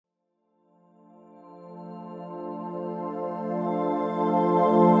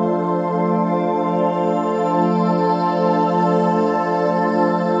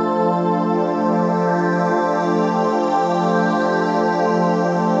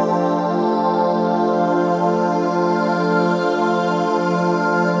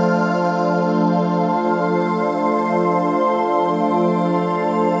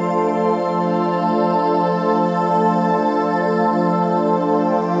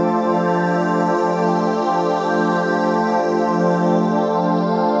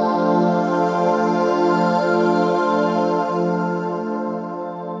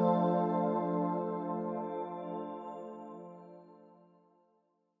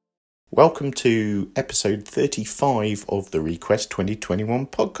Welcome to episode 35 of the Request 2021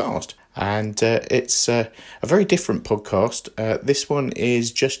 podcast. And it's a very different podcast. This one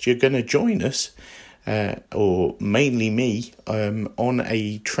is just you're going to join us, or mainly me, on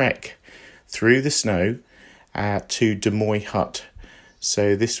a trek through the snow to Demoy Hut.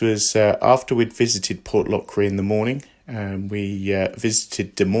 So this was after we'd visited Port Lockery in the morning. We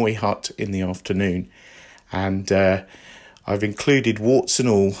visited Demoy Hut in the afternoon. And I've included, warts and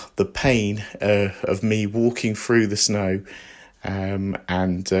all, the pain of me walking through the snow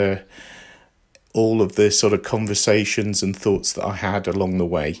and all of the sort of conversations and thoughts that I had along the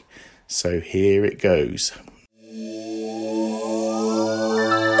way. So here it goes.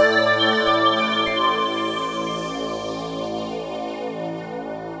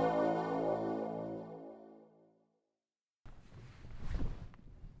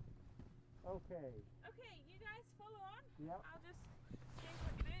 Okay, you guys follow on. Yep. I'll just change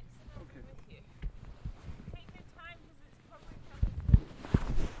my boots and I'll be with you. Take your time because it's probably coming soon.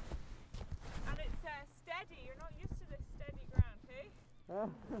 And it's steady. You're not used to this steady ground, hey?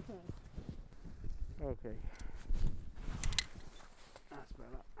 Okay. That's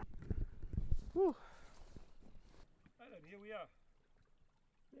better. Whew. And here we are.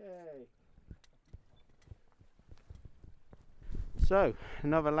 Yay. So,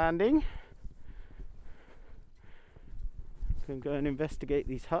 another landing. Can go and investigate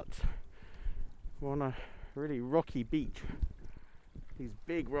these huts. We're on a really rocky beach. These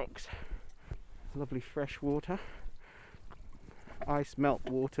big rocks. Lovely fresh water. Ice melt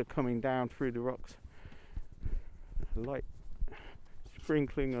water coming down through the rocks. Light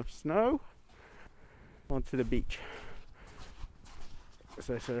sprinkling of snow onto the beach.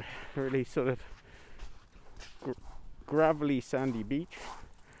 So it's a really sort of gravelly, sandy beach.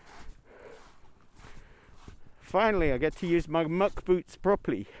 Finally, I get to use my muck boots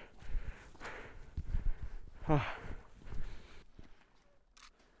properly. Little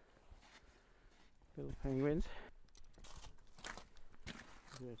penguins.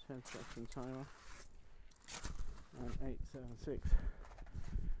 10-second timer. And 876.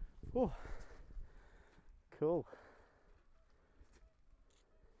 Oh, cool.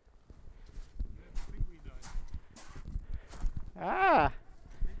 Ah!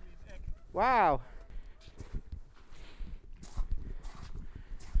 Wow!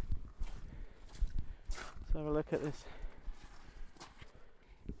 Let's have a look at this.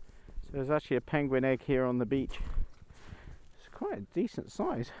 So there's actually a penguin egg here on the beach. It's quite a decent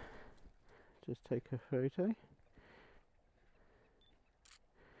size. Just take a photo.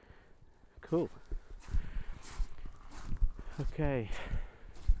 Cool. Okay.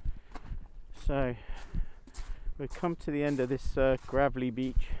 So we've come to the end of this gravelly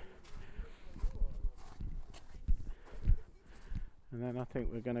beach. And then I think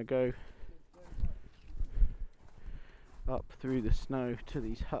we're going to go up through the snow to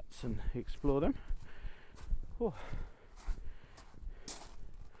these huts and explore them. Oh.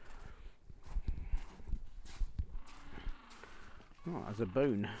 Oh, there's a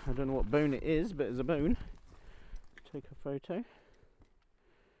bone. I don't know what bone it is, but there's a bone. Take a photo.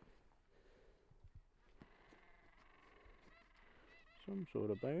 Some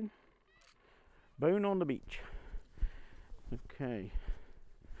sort of bone. Bone on the beach. Okay.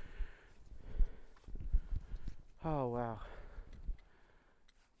 Oh wow.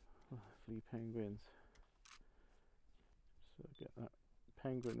 Lovely penguins. So get that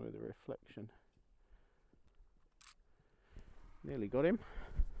penguin with a reflection. Nearly got him.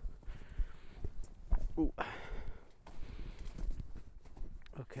 Ooh.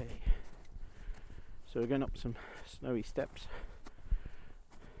 Okay. So we're going up some snowy steps.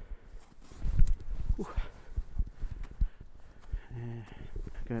 Ooh. Yeah.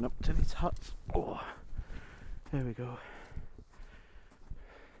 Going up to these huts. Oh. There we go.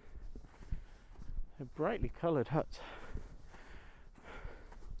 They're brightly coloured huts.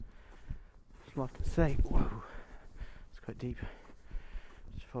 Like I say, whoa, it's quite deep.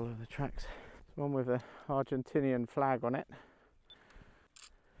 Just follow the tracks. There's one with an Argentinian flag on it.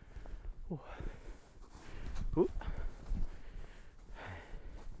 Ooh. Ooh.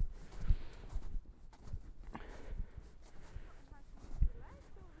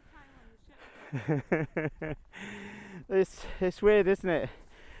 It's weird, isn't it?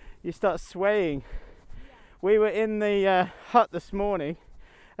 You start swaying. We were in the hut this morning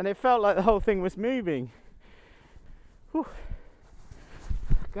and it felt like the whole thing was moving. Whew.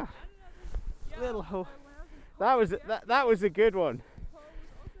 God. Little hole. That was a good one.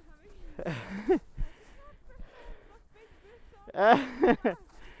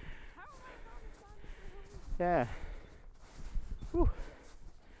 Yeah. Whew.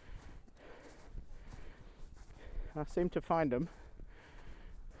 I seem to find them.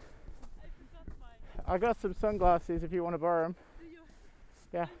 I forgot mine. I got some sunglasses if you want to borrow them. Do you?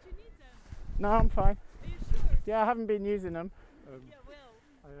 Yeah. Don't you need them? No, I'm fine. Are you sure? Yeah, I haven't been using them. Yeah, well.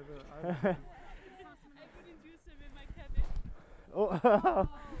 I have I couldn't use them in my cabin. Oh,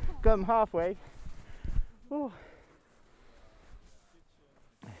 got them halfway. Oh,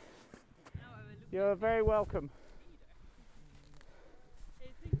 Now I will look. you're very welcome.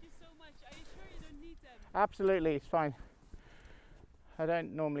 Hey, thank you so much. Are you sure you don't need them? Absolutely, it's fine. I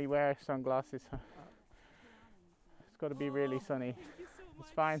don't normally wear sunglasses. It's got to be really sunny. Thank you so much.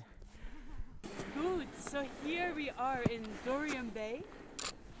 It's fine. Good. So here we are in Dorian Bay.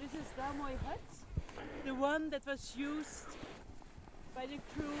 This is Damoy Hut, the one that was used by the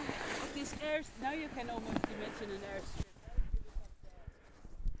crew of this air. Now you can almost imagine an airstrip.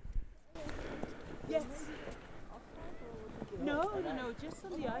 Yes. No, just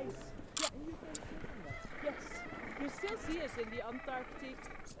on the ice. Yeah. Yes. You still see it in the Antarctic,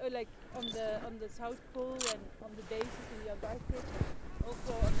 like on the South Pole and on the bases in the Antarctic,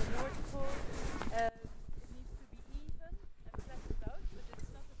 also on the North Pole. It needs to be even and flattened out, but it's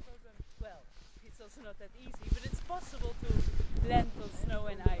not a problem. Well, it's also not that easy, but it's possible to land on snow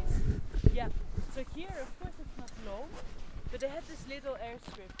and ice. Yeah. So here, of course, it's not long, but they had this little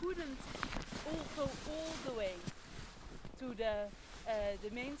airstrip. Couldn't all go all the way to the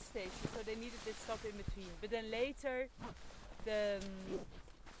main station, so they needed this stop in between. But then later, the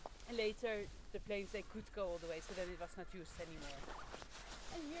planes they could go all the way, so then it was not used anymore.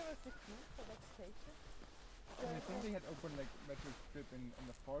 And here was the crew for that station. I think they had opened like metro strip in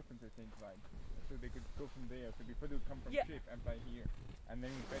the Falklands, I think, right? So they could go from there. So before they would come from Yeah. ship and fly here, and then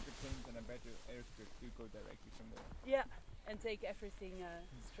with better planes and a better airstrip, you go directly from there. Yeah, and take everything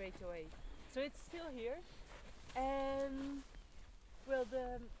straight away. So it's still here. And well,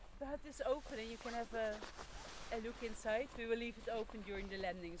 the hut is open and you can have a look inside. We will leave it open during the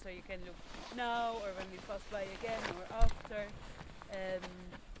landing, so you can look now or when we pass by again or after.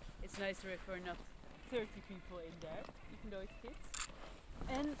 It's nicer if we're not 30 people in there, even though it fits.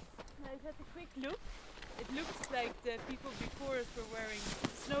 And I've had a quick look. It looks like the people before us were wearing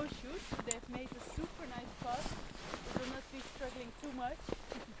snowshoes. They've made a super nice path. We will not be struggling too much.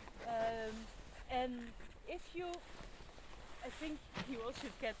 And if you, I think you all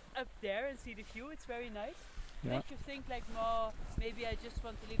should get up there and see the view. It's very nice. Yeah. If you think like, oh, maybe I just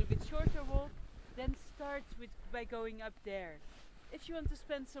want a little bit shorter walk, then start by going up there. If you want to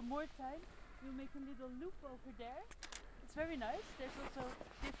spend some more time, you make a little loop over there. It's very nice. There's also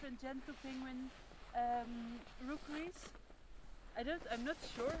different gentle penguin rookeries. I'm not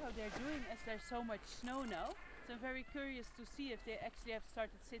sure how they're doing as there's so much snow now. So I'm very curious to see if they actually have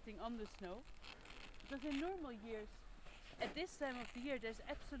started sitting on the snow. Because in normal years, at this time of the year, there's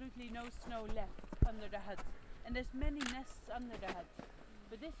absolutely no snow left under the hut. And there's many nests under the hut.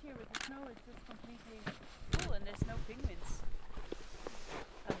 But this year with the snow, it's just completely full and there's no penguins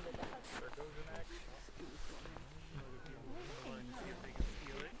under the hut.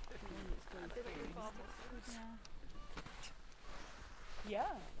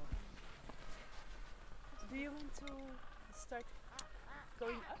 Yeah. Do you want to start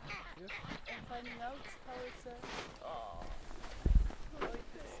going up and finding out how it's how it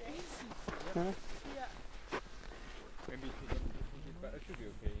is? Huh? Yeah. Maybe take it, but it should be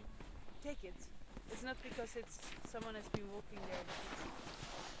okay. Take it. It's not because someone has been walking there, but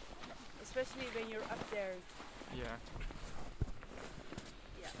it's, especially when you're up there. Yeah.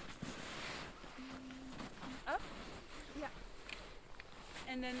 Yeah. Up? Yeah.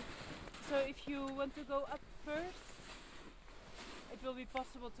 And then, so if you want to go up first, it will be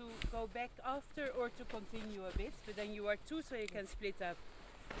possible to go back after or to continue a bit, but then you are two, so you can split up.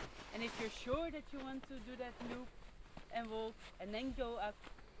 And if you're sure that you want to do that loop and walk and then go up,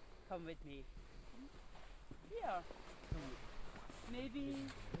 come with me. Yeah. Maybe.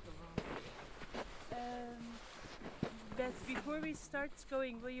 But before we start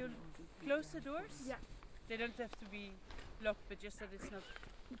going, will you close the doors? Yeah. They don't have to be locked, but just that it's not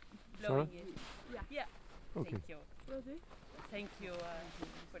blowing in. Yeah. Yeah. Okay. Thank you. Will do. Thank you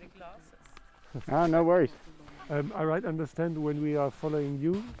for the glasses. Ah, no worries. I right understand when we are following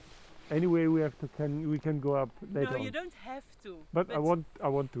you. Anyway, we can go up later No, on. you don't have to. But I want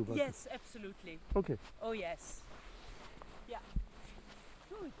to. But Yes, absolutely. Okay. Oh yes. Yeah.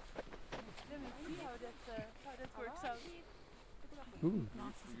 Good. Let me see how that works out. Ooh.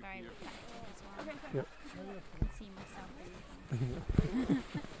 Moss is very reflective as well. Okay. Yeah. I can see myself in it.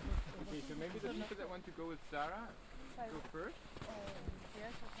 Okay, so maybe the people that want to go with Sarah go first.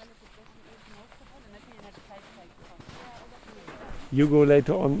 You go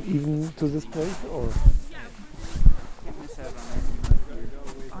later on even to this place, or? Yeah,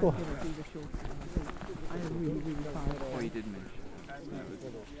 Oh. gonna do the short one, I think. I am really tired. Oh, you did mention.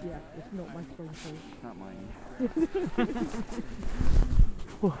 Yeah, it's not my strong point. Not mine.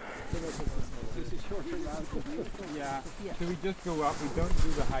 Yeah. Yeah. So we just go up. We don't do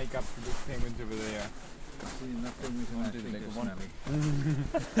the hike up to the penguins over there.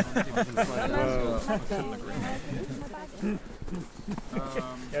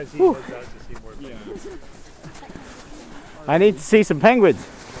 As he heads out to see more penguins. I need to see some penguins.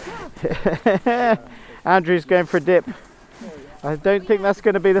 Andrew's going for a dip. I don't think that's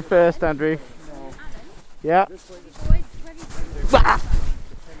going to be the first, Andrew. Yeah.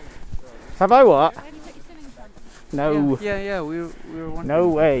 Have I what? No. Yeah, we were wondering. No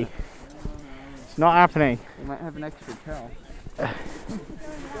way. It's not happening. We might have an extra towel.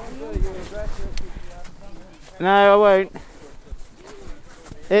 No, I won't.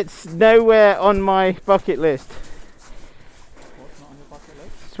 It's nowhere on my bucket list. What's not on your bucket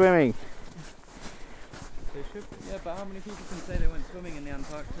list? Swimming. They should. Yeah, but how many people can say they went swimming in the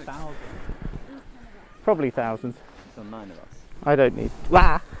Antarctic? Thousands. Probably thousands. So 9 of us. I don't need.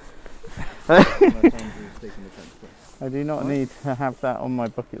 Wah! Unless Andrew's taking the 10th place. I do not need to have that on my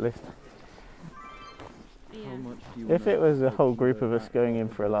bucket list. How much do you If wanna it was a take whole to group the of us back going in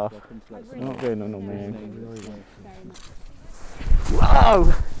for a laugh, weapons, let's I'm say? not going on my own. Very much.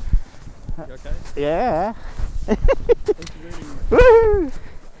 Whoa! You okay? Yeah. Woo!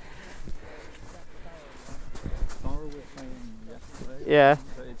 Sarah was saying yesterday Yeah.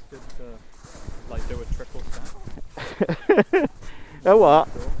 that it's good to like do a triple step. A what?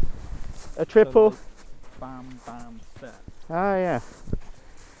 So, A triple? like, bam, bam, step. Oh yeah.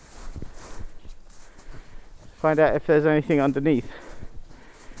 Find out if there's anything underneath.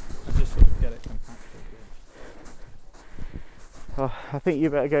 And just sort of get it compacted. Oh, I think you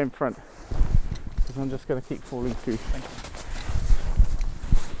better go in front, because I'm just going to keep falling through.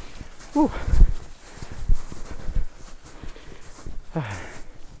 Whew.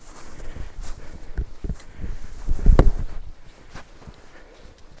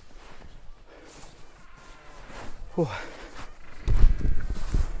 Whew.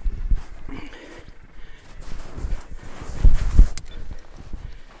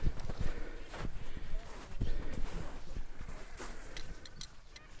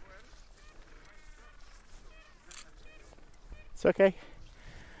 It's okay.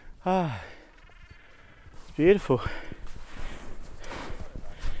 Ah, it's beautiful.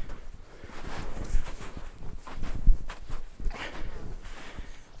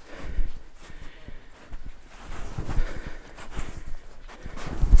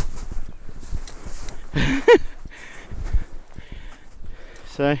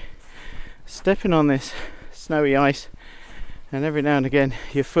 So, stepping on this snowy ice, and every now and again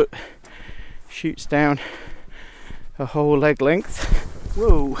your foot shoots down a whole leg length.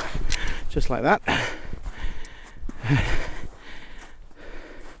 Whoa, just like that.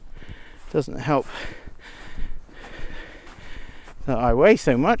 Doesn't help that I weigh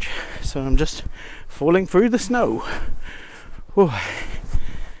so much, so I'm just falling through the snow. Whew.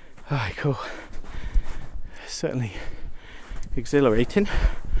 Alright, cool. Certainly exhilarating.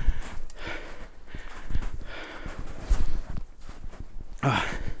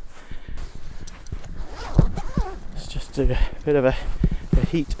 Let's just do a bit of a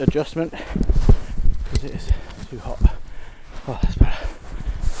heat adjustment because it is too hot. Oh, that's better.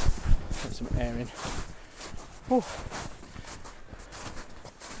 Get some air in. Whew.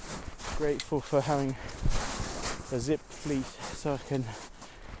 Grateful for having a zip fleece so I can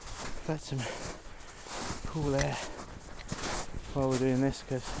get some cool air while we're doing this,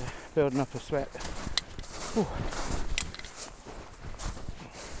 because building up a sweat. Whew.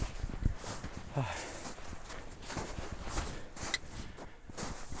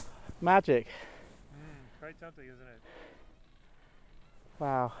 Magic. Quite something, isn't it?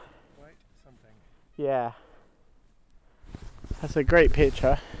 Wow. Quite something. Yeah. That's a great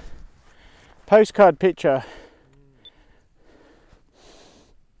picture. Postcard picture.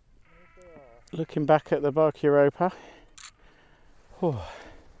 Looking back at the Bark Europa. Whew.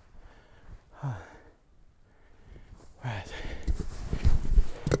 Right.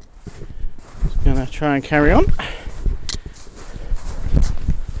 Just gonna try and carry on.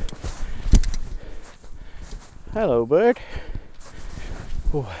 Hello, bird.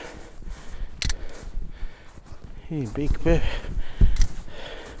 Whew. Hey, big bird.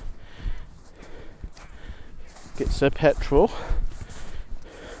 Gets a petrol.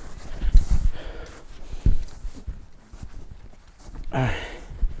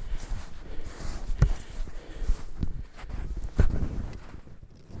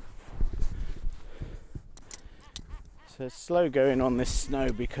 So So it's slow going on this snow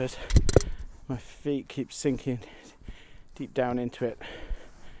because my feet keep sinking deep down into it.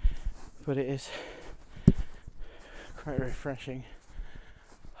 But it is quite refreshing.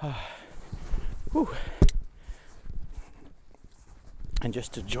 Whew. And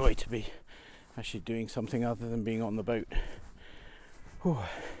just a joy to be actually doing something other than being on the boat. Whew.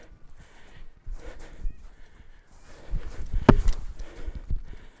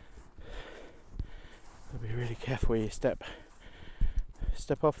 So be really careful where you step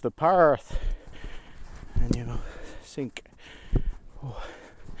off the path and you'll sink. Whew.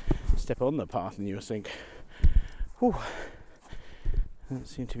 Step on the path and you'll sink. Whew. Doesn't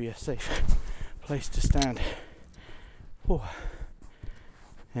seem to be a safe place to stand. Whew.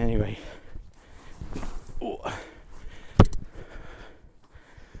 Anyway,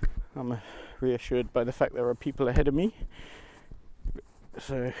 I'm reassured by the fact there are people ahead of me.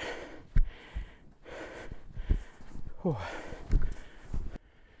 So,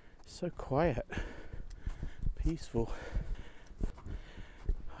 so quiet, peaceful.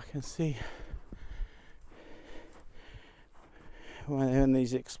 I can see when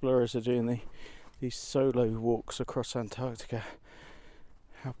these explorers are doing these solo walks across Antarctica,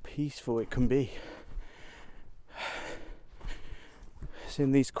 how peaceful it can be. It's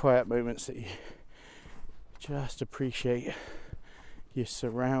in these quiet moments that you just appreciate your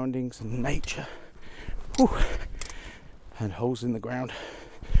surroundings and nature. Whew. And holes in the ground.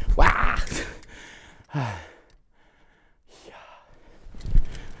 Wah!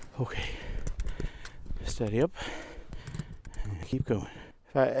 Okay, steady up and keep going.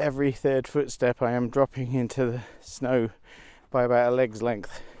 At every third footstep I am dropping into the snow by about a leg's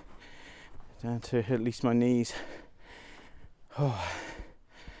length, down to at least my knees. There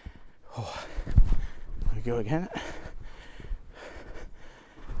we go again.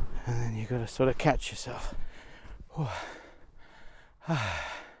 And then you've got to sort of catch yourself.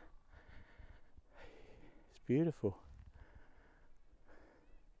 It's beautiful.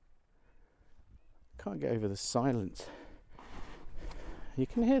 Can't get over the silence. You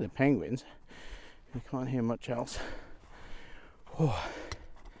can hear the penguins. You can't hear much else.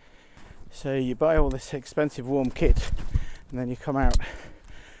 So you buy all this expensive warm kit and then you come out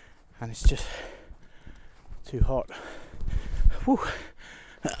and it's just too hot.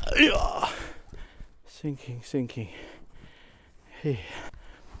 Sinking. Hey.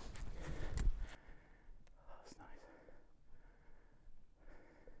 That's nice.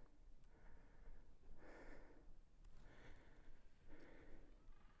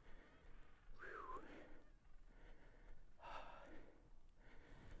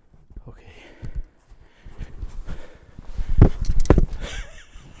 Okay.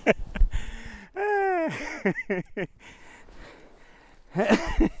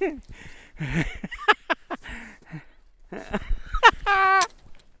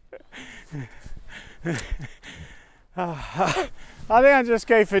 I think I'll just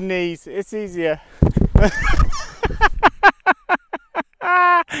go for knees. It's easier.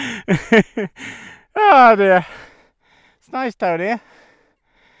 Oh dear. It's nice down here.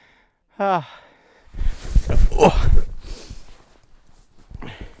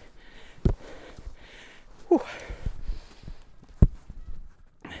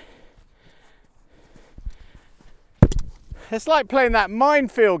 It's like playing that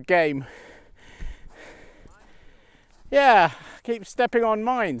minefield game. Yeah, keep stepping on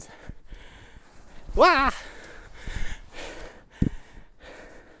mines. Wah!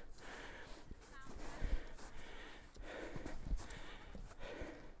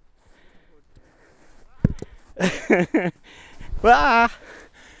 Wah!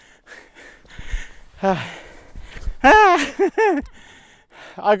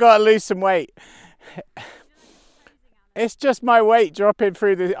 I gotta lose some weight. It's just my weight dropping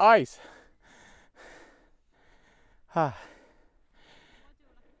through the ice.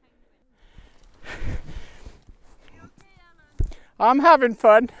 I'm having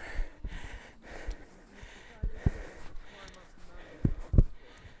fun.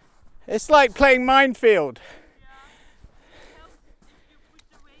 It's like playing minefield.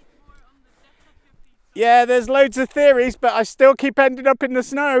 Yeah, there's loads of theories, but I still keep ending up in the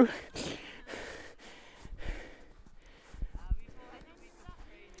snow.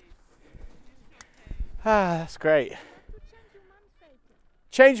 That's great.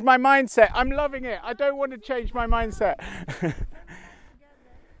 Change my mindset. I'm loving it. I don't want to change my mindset.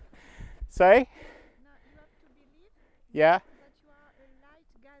 Say? Yeah?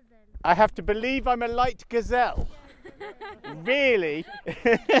 I have to believe I'm a light gazelle. Really?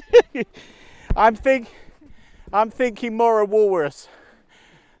 I'm thinking more a walrus.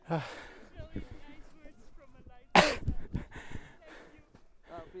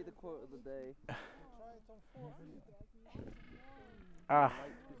 quote of the day. Ah,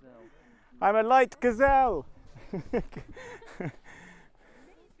 Light gazelle. I'm a light gazelle. Maybe.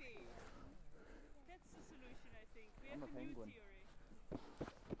 That's the solution, I think. We I'm have a a new penguin. theory.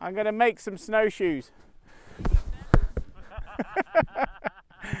 I'm gonna make some snowshoes.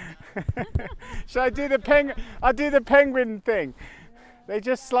 Shall I do the penguin? I'll do the penguin thing. They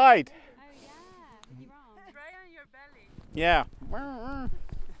just slide. Oh yeah, you're wrong. Try on your belly. Yeah.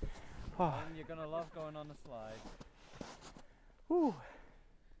 And you're gonna love going on the slide. Whew.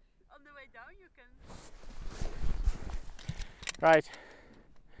 On the way down, you can. Right. How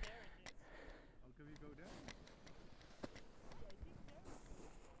can we go down? Going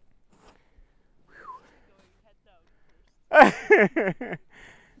head down first.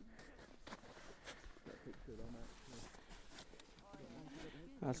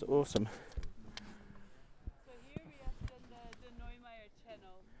 That's awesome. So here we have the Neumeier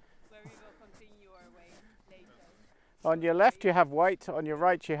channel, where we will continue our way later. On your left you have white, on your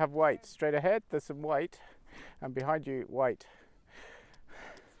right you have white. Straight ahead there's some white, and behind you white.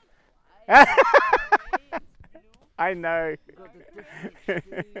 I know. You've got the different shades. Look,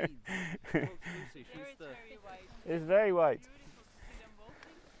 Lucy, There she's it's the... very white. It's very white. Beautiful to see them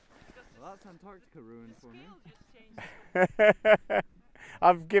bolting. Because Well, that's Antarctica ruined the for me. scale just changed.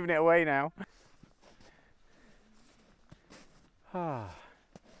 I've given it away now.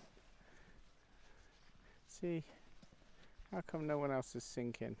 See, how come no one else is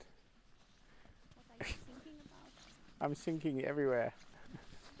sinking? What are you thinking about? I'm sinking everywhere.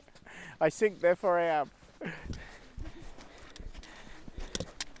 I sink, therefore I am. You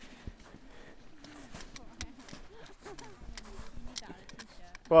need that on a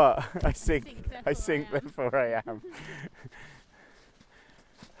t-shirt. What? I sink. Sink, I sink, therefore therefore I am.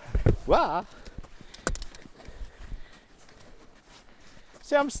 What?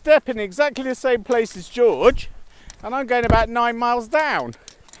 See, I'm stepping exactly the same place as George, and I'm going about 9 miles down.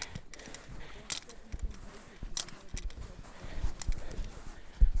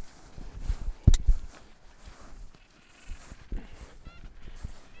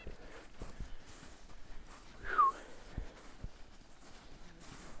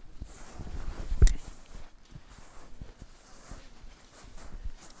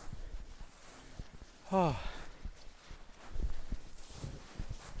 Oh.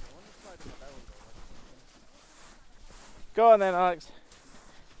 Go on then, Alex.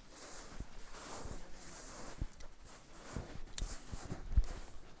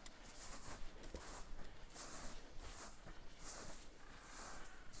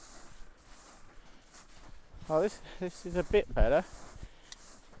 Oh, this is a bit better.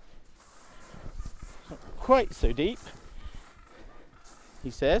 Not quite so deep,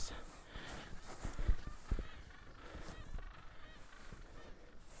 he says.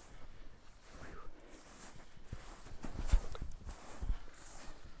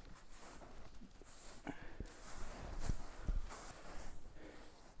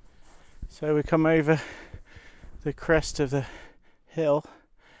 So we come over the crest of the hill,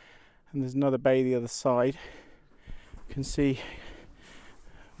 and there's another bay the other side. You can see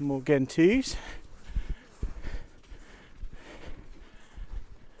more Gentoos.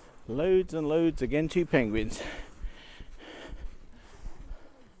 Loads and loads of Gentoo penguins.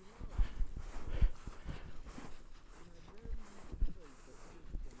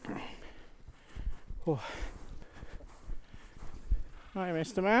 Oh. Hi,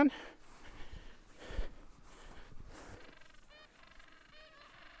 Mr. Man.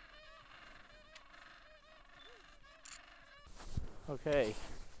 Okay.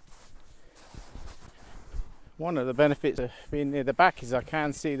 One of the benefits of being near the back is I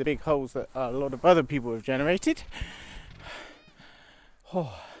can see the big holes that a lot of other people have generated.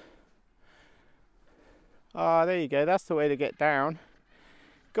 Oh. Ah, there you go. That's the way to get down.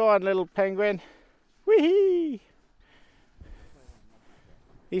 Go on, little penguin. Whee!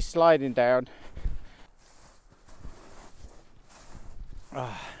 He's sliding down.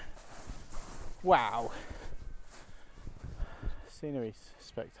 Ah. Wow. Scenery's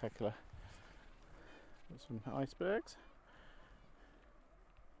spectacular. Got some icebergs.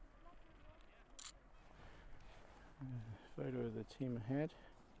 Photo of the team ahead.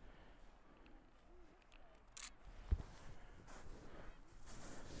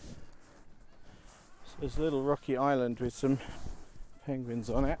 So there's a little rocky island with some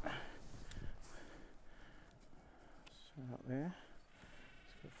penguins on it. So out there.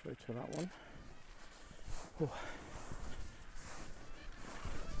 Let's get a photo of that one. Oh.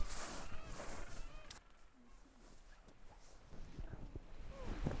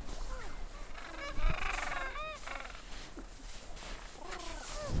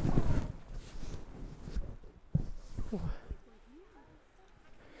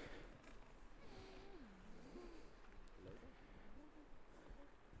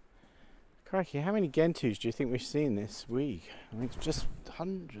 Crikey, how many Gentoos do you think we've seen this week? I mean, it's just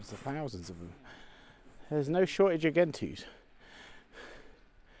hundreds of thousands of them. There's no shortage of Gentoos.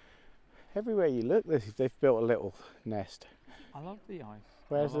 Everywhere you look, they've built a little nest. I love the ice.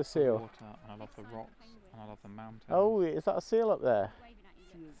 Where's I love the seal? Water, and I love the rocks, and I love the mountains. Oh, is that a seal up there? Waving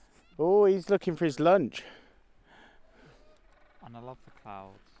at you. Oh, he's looking for his lunch. And I love the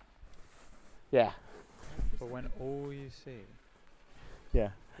clouds. Yeah, But when all you see yeah,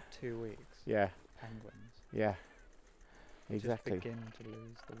 for 2 weeks, yeah, penguins, yeah. Exactly. just begin to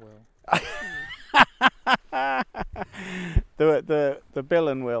lose the will. The bill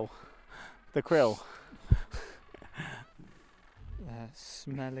and will. The krill. They're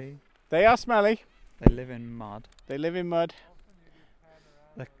smelly. They are smelly. They live in mud. They live in mud.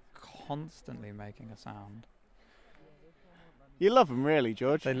 They're constantly making a sound. You love them, really,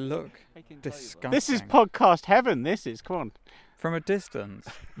 George. They look disgusting. This is podcast heaven. This is. Come on. From a distance,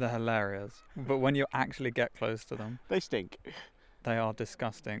 they're hilarious. But when you actually get close to them, They stink. they are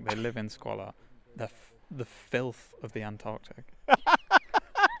disgusting. They live in squalor. They're the filth of the Antarctic.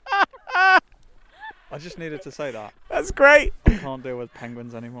 I just needed to say that. That's great. I can't deal with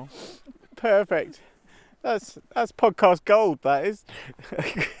penguins anymore. Perfect. That's podcast gold. That is.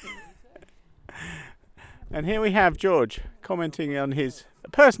 And here we have George commenting on his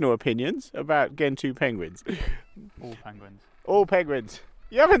personal opinions about Gentoo penguins. All penguins. All penguins.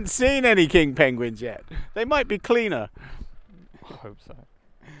 You haven't seen any king penguins yet. They might be cleaner. I hope so.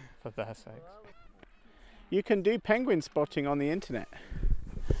 For their sakes. You can do penguin spotting on the internet.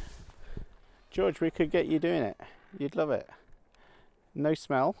 George, we could get you doing it. You'd love it. No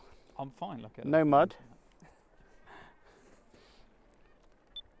smell. I'm fine, look at No it. mud.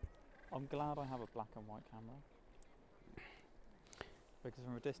 I'm glad I have a black and white camera. Because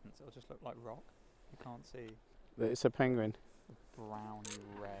from a distance it'll just look like rock. You can't see It's a penguin. the browny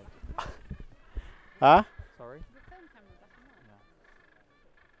red. Huh? Sorry? The film camera black and white.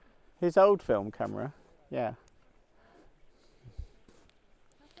 Yeah. His old film camera. Yeah.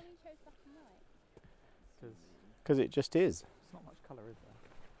 How come you chose black and white? Because Because it just is. there's not much colour, is there?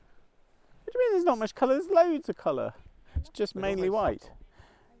 What do you mean there's not much colour? There's loads of colour. It's just They're mainly always white.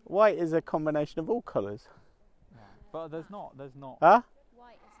 White is a combination of all colours. Yeah. But there's not Huh?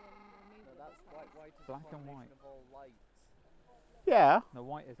 White is in removable. black and white. Yeah. No,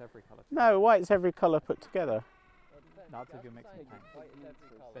 white is every colour. No, white's every colour put together. That's if you're mixing paint.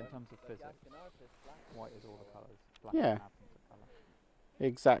 But in terms of physics, white is all the colours. Black Yeah. is an absence of colour.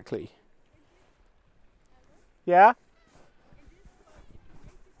 Exactly. Yeah?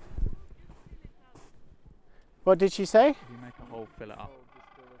 What did she say? If you make a hole, fill it up.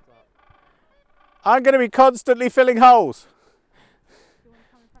 I'm going to be constantly filling holes. Do you want to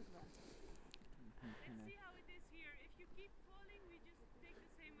come in front of us? Let's see how it is here. If you keep falling, we just take the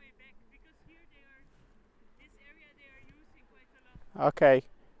same way back because here this area they are using quite a lot. Okay.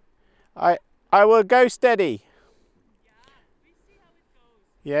 I will go steady. Yeah, we see how it goes.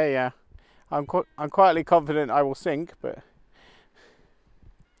 Yeah. I'm quietly confident I will sink, but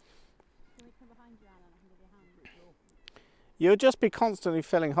Can we come behind you, Alan? I can give you a hand. you'll just be constantly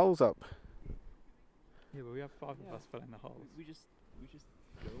filling holes up. Yeah, but we have 5 of us filling the holes. We just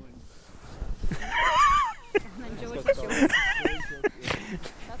go and And then George is yours.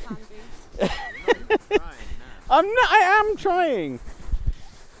 That's handy. I am trying.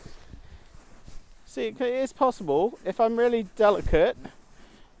 See, it is possible if I'm really delicate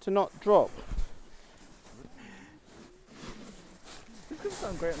to not drop. This could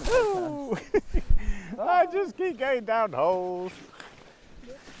sound great on the Ooh. I just keep going down holes.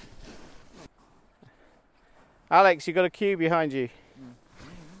 Alex, you got a queue behind you.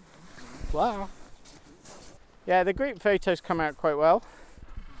 Wow. Yeah, the group photos come out quite well.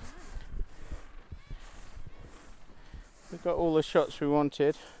 We've got all the shots we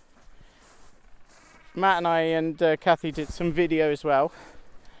wanted. Matt and I and Kathy did some video as well.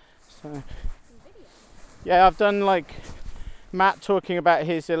 So, yeah, I've done like Matt talking about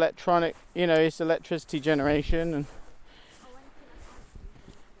his his electricity generation, and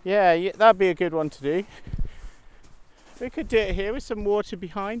yeah, that'd be a good one to do. We could do it here with some water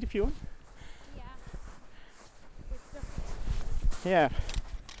behind if you want. Yeah. It's just Yeah.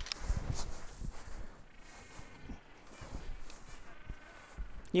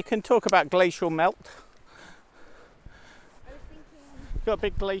 You can talk about glacial melt. I was thinking Got a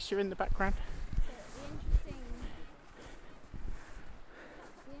big glacier in the background.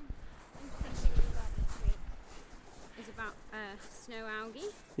 the interesting thing about this week is about snow algae.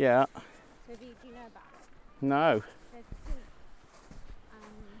 Yeah. So do you know about it? No. There's pink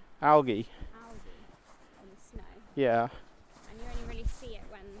Algae. algae on the snow, Yeah. and you only really see it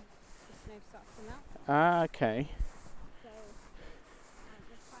when the snow starts to melt. Ah, okay. So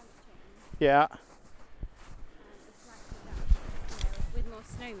with climate change, Yeah, it's likely that with more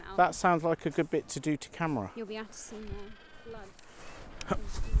snow melt, that sounds like a good bit to do to camera. you'll be able to see more blood. Oh.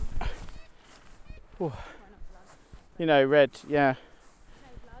 Well, not blood, You know, red, yeah, snow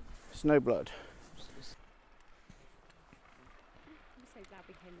blood. snow blood. I'm so glad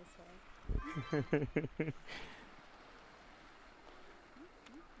we came this way.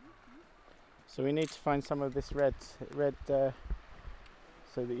 So we need to find some of this red, so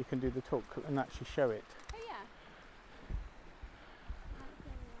that you can do the talk and actually show it. Oh yeah.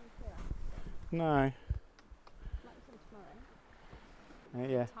 No. Like from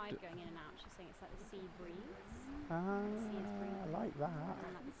tomorrow. Yeah. Tide going in and out. She's saying it's like the sea breeze. Ah, sea is breathing. I like that.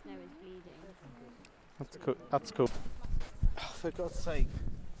 And like the snow is bleeding. That's cool. That's cool. Oh, for God's sake.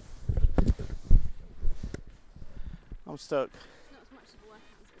 I'm stuck. It's not as much of a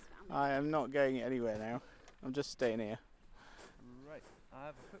workout as this found. I am not going anywhere now. I'm just staying here. Right, I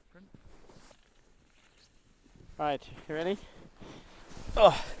have a footprint. Right, you ready?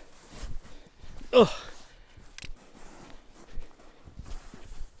 Oh. Oh.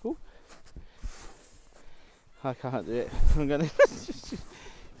 Ooh. I can't do it. I'm gonna.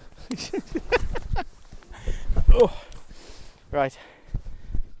 Oh. Right.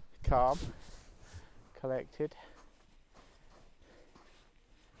 Calm. Collected.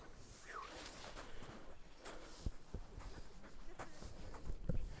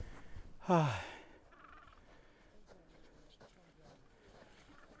 Ah.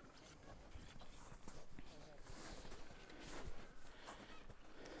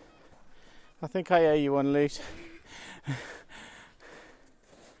 I think I owe you one, Luce.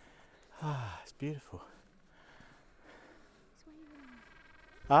 Ah, it's beautiful.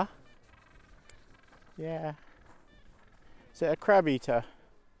 Huh? Yeah. Is it a crab eater?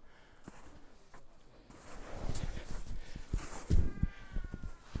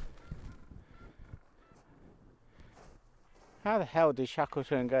 How the hell did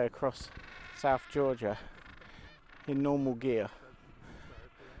Shackleton go across South Georgia in normal gear?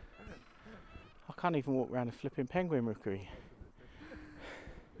 I can't even walk around a flipping penguin rookery.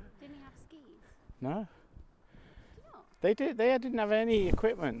 Didn't he have skis? No. Did he not? They did. They didn't have any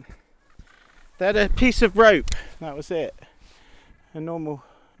equipment. They had a piece of rope. That was it. A normal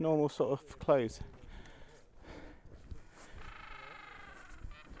sort of clothes.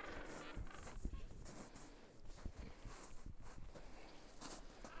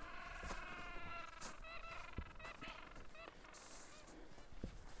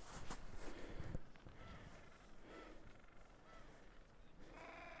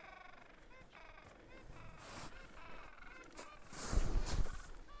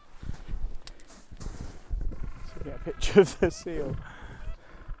 Get a picture of the seal.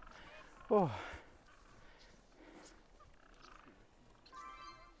 Oh.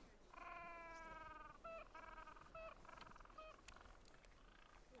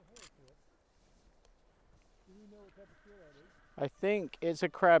 I think it's a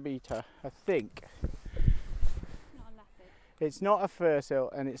crab eater. I think. Not a leopard. It's not a fur seal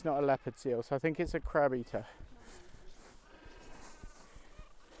and it's not a leopard seal, so I think it's a crab eater.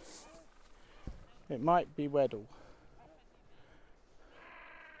 It might be Weddell.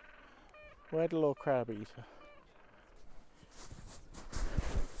 Weddell or crab eater.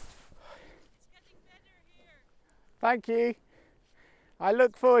 Thank you. I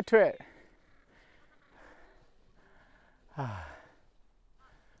look forward to it.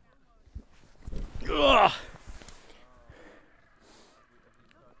 Ugh.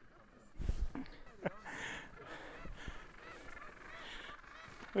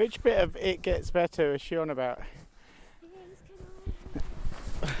 Which bit of it gets better is she on about?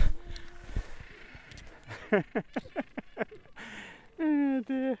 Oh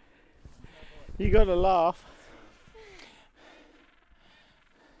dear. You gotta laugh.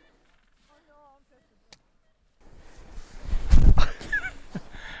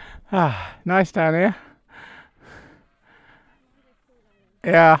 Ah, nice down here.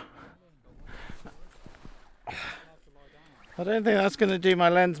 Yeah. I don't think that's going to do my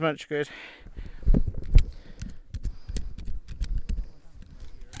lens much good.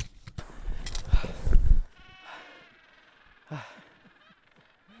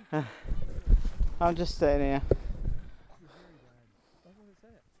 I'm just staying here.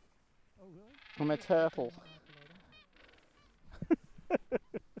 I'm a turtle.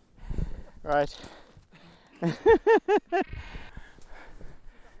 Right.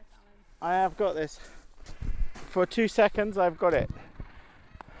 I have got this. For 2 seconds I've got it.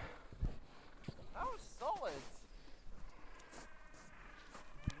 That was solid.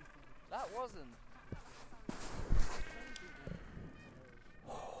 That wasn't.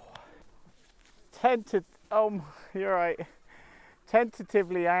 You're right.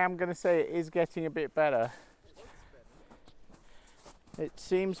 Tentatively, I am going to say it is getting a bit better. It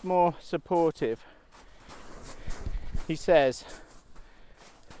seems more supportive. He says.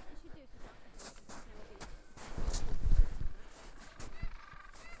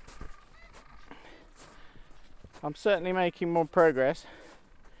 I'm certainly making more progress.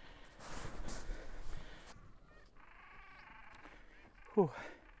 Whew.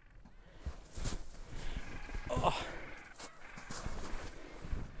 Oh.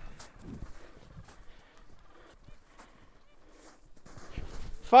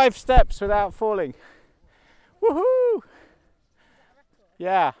 5 steps without falling. Woohoo!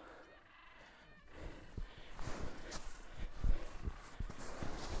 Yeah.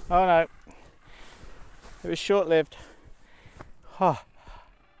 Oh no. It was short-lived. Oh.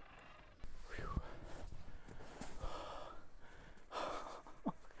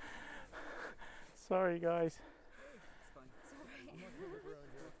 Sorry guys.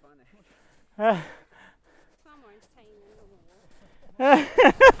 Far more entertaining than the wall.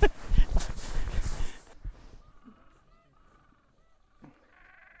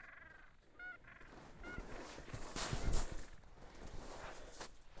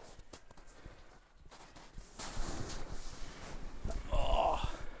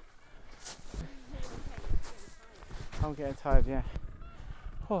 I'm getting tired, yeah.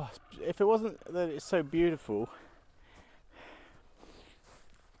 Oh, if it wasn't that it's so beautiful,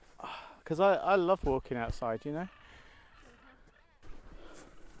 because I love walking outside, you know.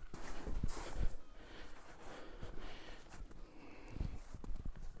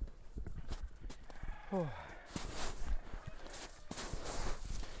 Oh.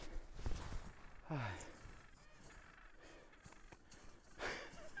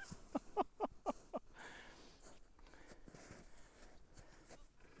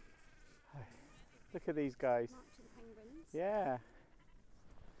 Look at these guys. March of the Penguins. Yeah.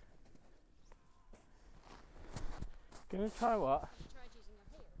 Gonna try what? You tried using your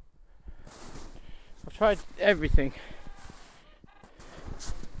heel. I've tried everything.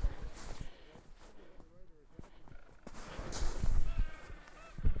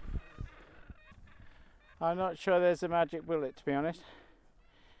 I'm not sure there's a magic bullet, to be honest.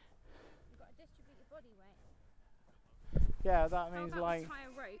 You've got to distribute your body weight. Yeah, that How means about lying. we tie a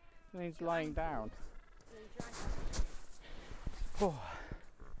rope Means lying down. and then drag it? Oh.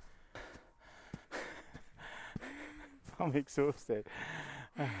 I'm exhausted.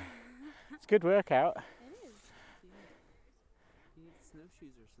 It's a good workout. It is. You need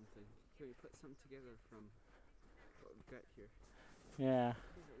snowshoes or something. Here, you put something together from what we've got here. Yeah,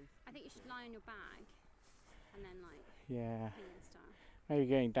 I think you should lie on your bag and then like yeah. penguin style. Maybe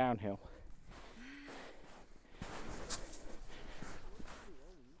going downhill.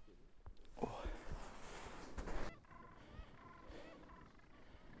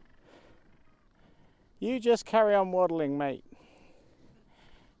 You just carry on waddling, mate.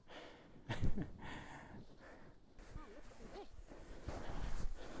 Just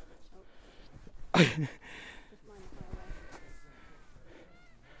mind the highway.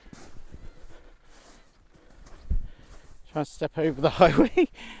 Trying to step over the highway.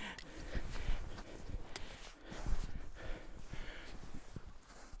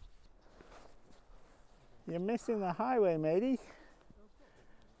 You're missing the highway, matey.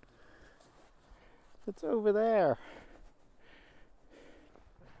 It's over there.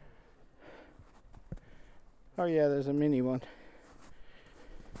 Oh yeah, there's a mini one.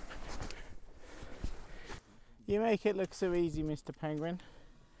 You make it look so easy, Mr. Penguin.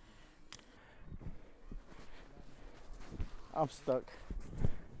 I'm stuck.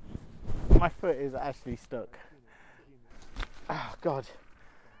 My foot is actually stuck. Oh God,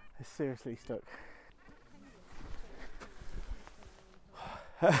 it's seriously stuck.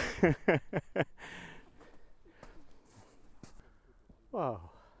 Whoa.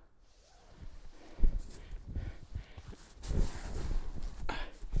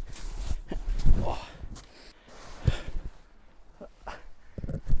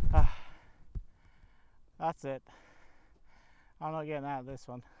 That's it. I'm not getting out of this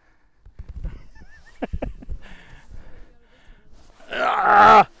one.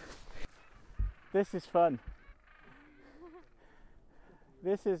 This is fun.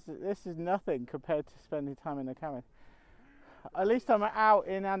 This is nothing compared to spending time in the cabin. At least I'm out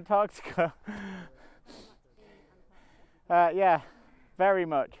in Antarctica. Yeah, very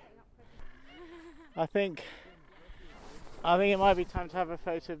much. I think it might be time to have a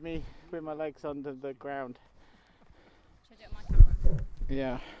photo of me with my legs under the ground. Should I do it on my camera?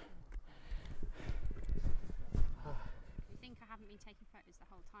 Yeah. taking photos the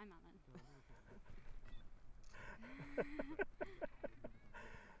whole time, Alan. Just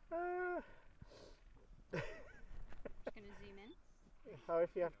going to zoom in. Oh, if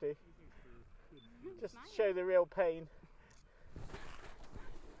you have to. Just Smile. show the real pain.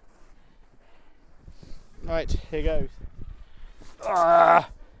 Right, here goes.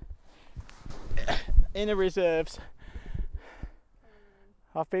 Inner reserves.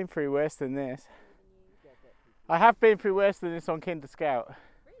 I've been through worse than this. I have been through worse than this on Kinder Scout.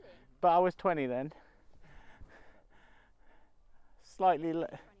 Really? But I was 20 then. Slightly. 21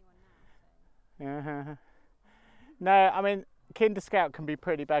 now, so. No, I mean, Kinder Scout can be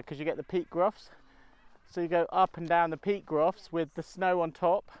pretty bad because you get the peak groughs. So you go up and down the peak groughs with the snow on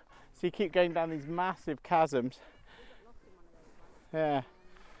top. So you keep going down these massive chasms. We got lost in one of those ones. Yeah.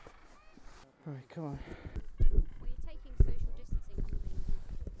 Right, come on. Well, you're taking social distancing on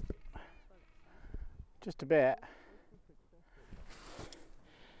the main Just a bit.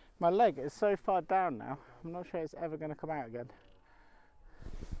 My leg is so far down now, I'm not sure it's ever going to come out again.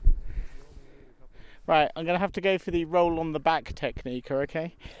 Right, I'm going to have to go for the roll on the back technique,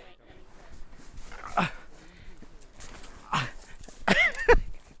 okay?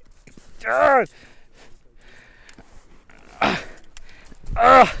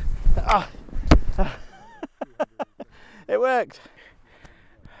 It worked.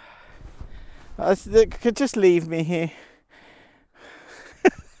 Could just leave me here.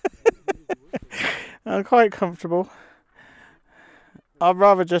 I'm quite comfortable. I'd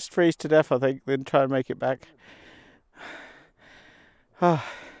rather just freeze to death, I think, than try and make it back.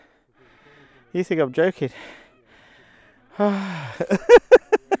 You think I'm joking? I'll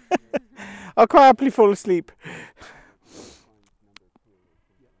quite happily fall asleep. Do you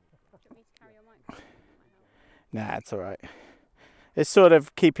want me to carry your microphone? Nah, it's alright. It's sort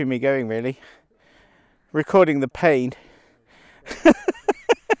of keeping me going, really. Recording the pain. You're jealous you're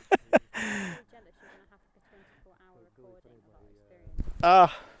going to have like a 24-hour recording of our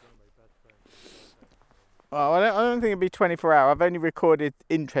experience. Well, I don't think it'd be 24 hours. I've only recorded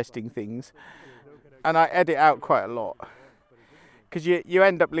interesting things. And I edit out quite a lot. Because you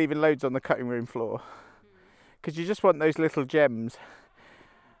end up leaving loads on the cutting room floor. Because you just want those little gems.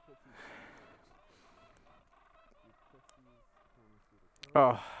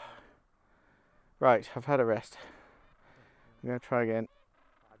 Oh. Right, I've had a rest. I'm going to try again.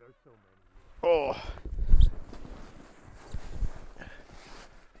 Oh.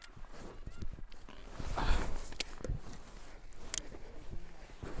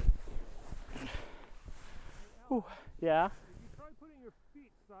 Ooh, yeah, You try putting your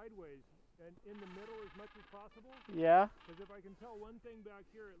feet sideways and in the middle as much as possible. yeah. Because if I can tell one thing back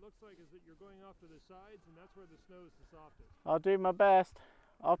here, it looks like is that you're going off to the sides, and that's where the snow is the softest. I'll do my best.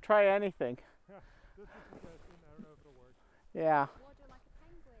 I'll try anything. Just a suggestion. I don't know if it'll work. Yeah. Waddle like a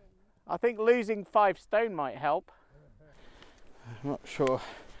penguin. I think losing 5 stone might help. I'm not sure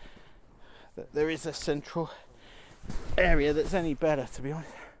that there is a central area that's any better, to be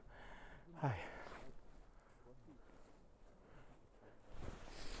honest. Hi.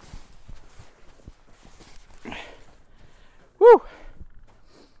 Woo!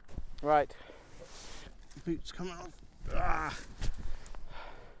 Right. Boots come off. Ah.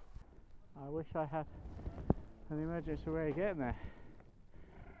 I wish I had an emergency way of getting there.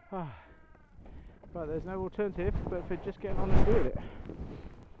 Ah. But there's no alternative but for just getting on and doing it.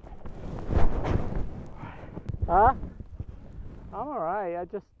 Huh? I'm alright, I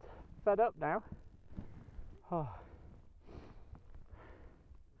just fed up now. Oh.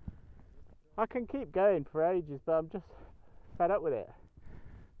 I can keep going for ages, but I'm just fed up with it.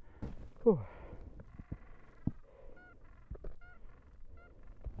 Whew.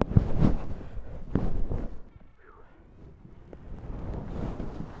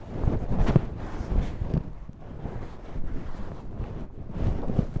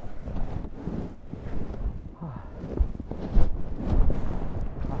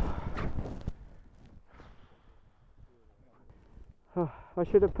 I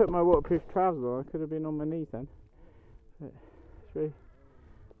should have put my waterproof trousers on. I could have been on my knees then. But it's really...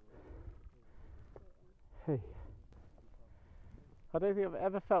 Hey. I don't think I've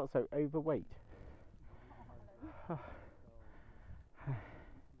ever felt so overweight.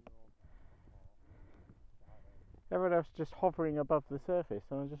 Everyone else just hovering above the surface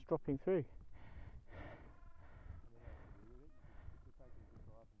and I'm just dropping through.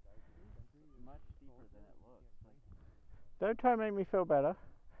 Much deeper than it looks. Don't try and make me feel better.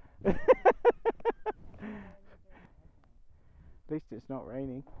 At least it's not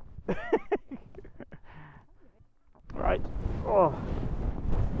raining. Right. Oh.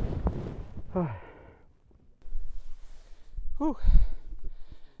 Whew.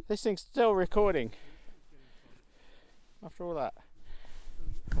 This thing's still recording. After all that.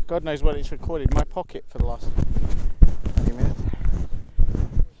 God knows what it's recorded in my pocket for the last 20 minutes.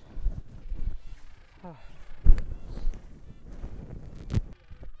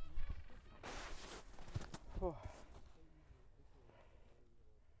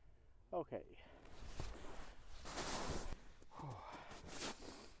 Okay.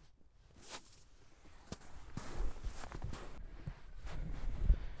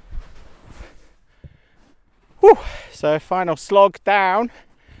 Whew. So final slog down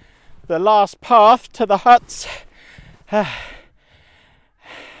the last path to the huts, and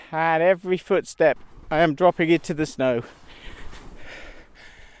every footstep I am dropping into the snow.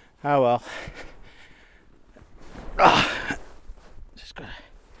 Oh well. Just gotta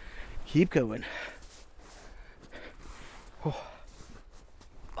keep going.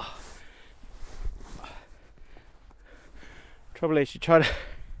 Trouble is, you try to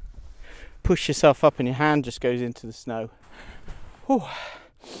push yourself up and your hand just goes into the snow.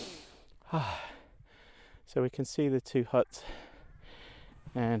 So we can see the two huts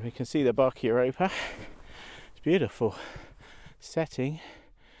and we can see the Bark Europa. It's beautiful setting,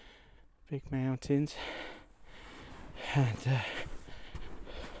 big mountains, and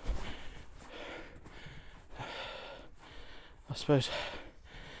I suppose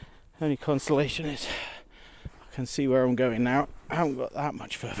the only consolation is I can see where I'm going now. I haven't got that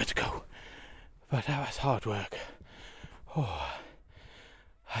much further to go, but that was hard work.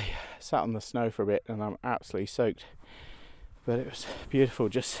 I sat on the snow for a bit and I'm absolutely soaked, but it was beautiful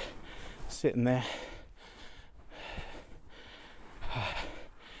just sitting there.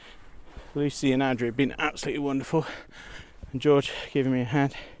 Lucy and Andrew have been absolutely wonderful, and George giving me a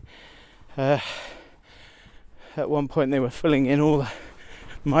hand. At one point they were filling in all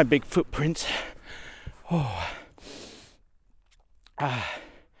my big footprints.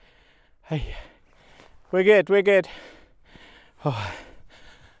 Hey, we're good.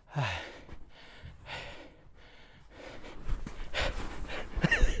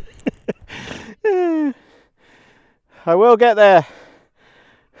 I will get there.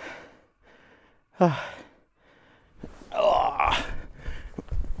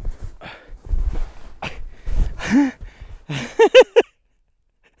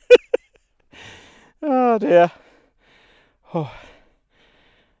 Oh dear.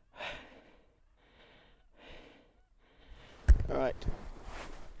 Alright,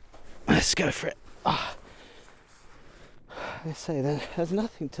 let's go for it. They say there's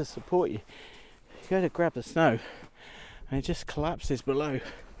nothing to support you. You go to grab the snow and it just collapses below.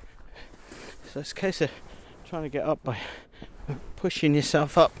 So it's a case of trying to get up by pushing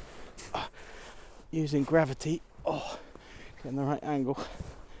yourself up using gravity, getting the right angle,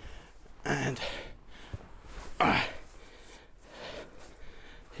 and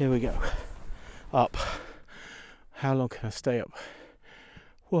here we go, up. How long can I stay up?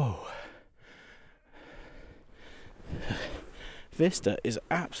 Whoa. Vista is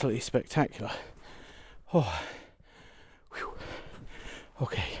absolutely spectacular.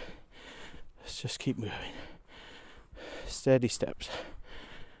 Okay, let's just keep moving. Steady steps.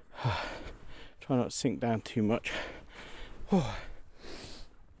 Try not to sink down too much. Oh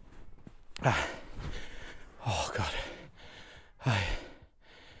God.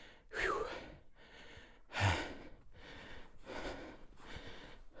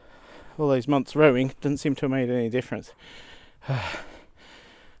 All those months rowing doesn't seem to have made any difference. I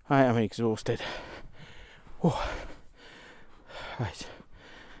am exhausted. Right,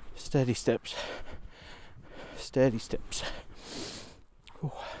 steady steps.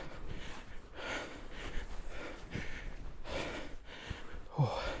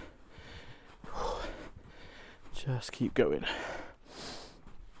 Just keep going.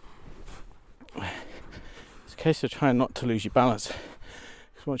 It's a case of trying not to lose your balance,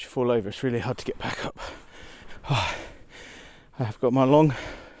 because once you fall over it's really hard to get back up. I've got my long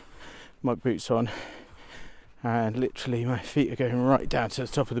muck boots on and literally my feet are going right down to the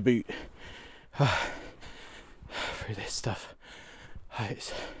top of the boot through this stuff.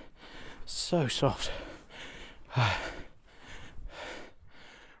 It's so soft.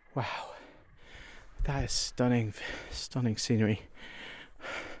 Wow, that is stunning scenery.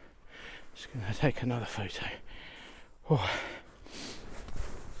 Just gonna take another photo.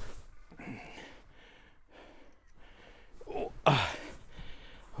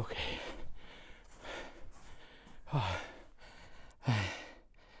 Okay.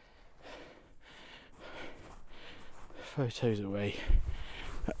 Photos away.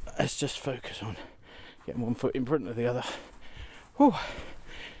 Let's just focus on getting one foot in front of the other. Okay.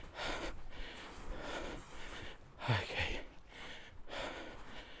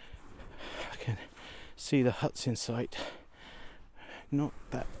 see the huts in sight. Not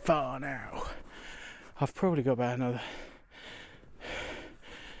that far now. I've probably got about another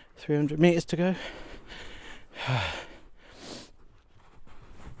 300 metres to go.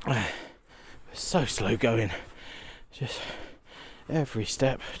 So slow going. Just every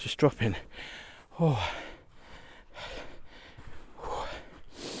step, just dropping. Oh.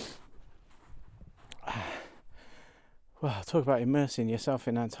 Well, talk about immersing yourself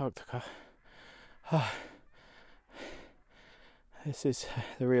in Antarctica. This is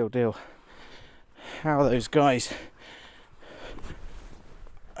the real deal. How those guys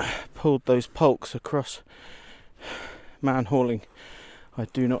pulled those pulks across man-hauling, I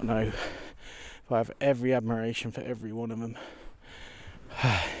do not know. But I have every admiration for every one of them.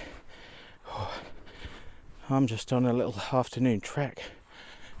 I'm just on a little afternoon trek,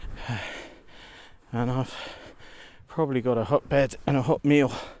 and I've probably got a hot bed and a hot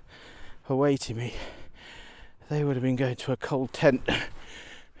meal awaiting me. They would have been going to a cold tent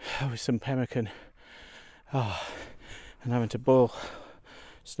with some pemmican and having to boil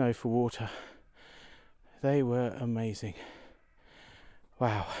snow for water. They were amazing.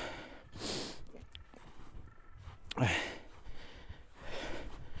 Wow.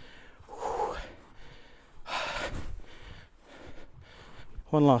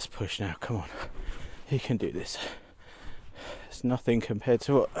 One last push now, come on. You can do this. It's nothing compared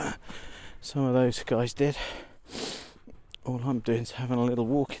to what some of those guys did. All I'm doing is having a little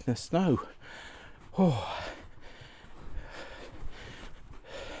walk in the snow. Oh.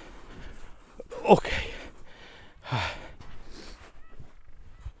 Okay.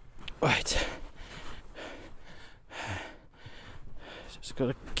 Right. Just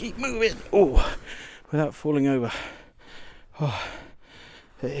gotta keep moving. Oh, without falling over. Oh,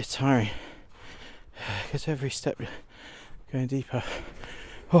 it's tiring. Because every step going deeper.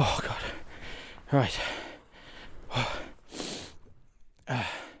 Oh God. Right. Oh.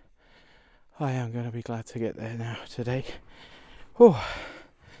 I am going to be glad to get there now today. Oh.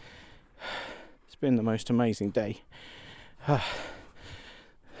 It's been the most amazing day. The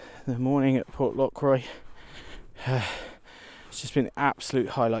morning at Port Lockroy, it's just been an absolute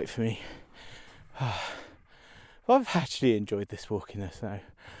highlight for me. I've actually enjoyed this walk in the snow.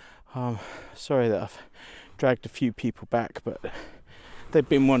 Sorry that I've dragged a few people back, but they've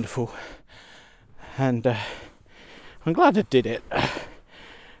been wonderful, and I'm glad I did it.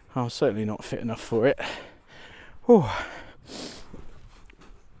 I'm certainly not fit enough for it.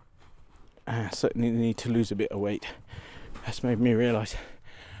 I certainly need to lose a bit of weight. That's made me realise.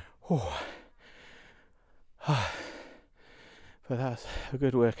 But that's a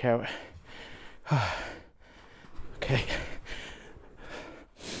good workout. Okay.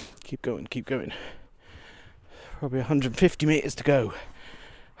 Keep going. Probably 150 metres to go.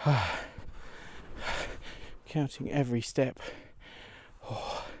 Counting every step.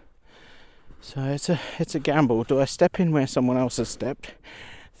 So it's a gamble. Do I step in where someone else has stepped,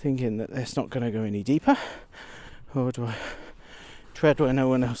 thinking that it's not going to go any deeper? Or do I tread where no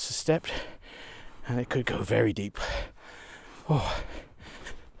one else has stepped, and it could go very deep?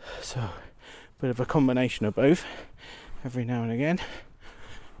 So a bit of a combination of both. Every now and again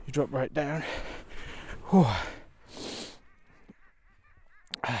you drop right down.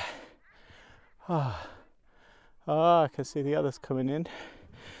 I can see the others coming in.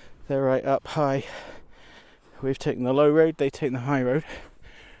 They're right up high. We've taken the low road, they take the high road.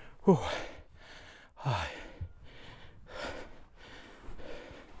 We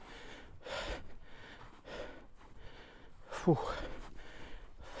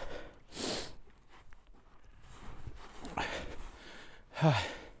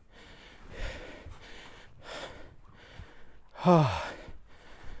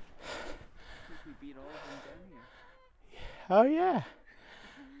beat all of them down here. Oh yeah.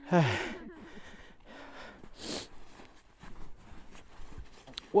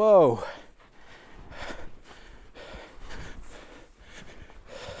 Whoa.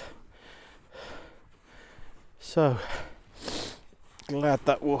 So glad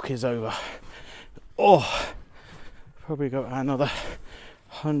that walk is over. Probably got another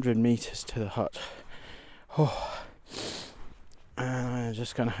 100 meters to the hut. And I'm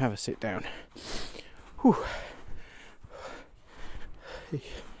just gonna have a sit down.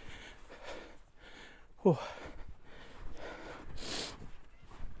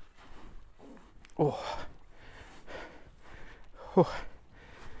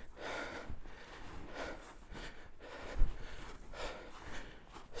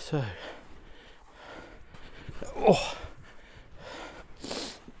 So,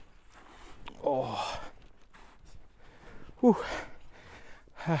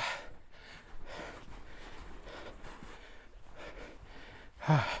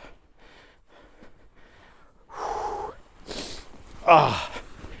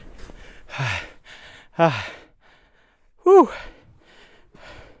 Whew.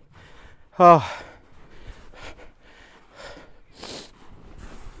 Oh.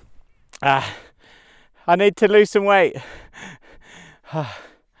 I need to lose some weight.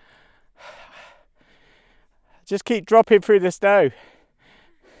 Just keep dropping through the snow.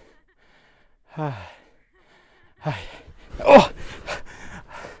 Oh.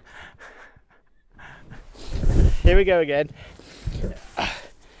 Here we go again.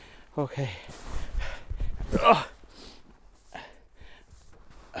 Okay. 1,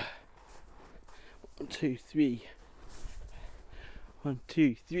 2, 3. 1,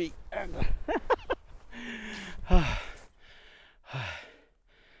 2, 3. And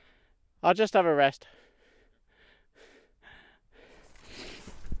I'll just have a rest.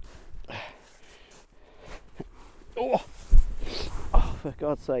 Oh, for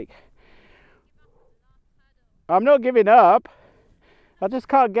God's sake. I'm not giving up. I just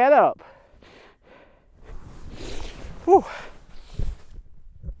can't get up. Whew.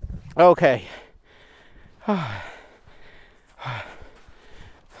 Okay.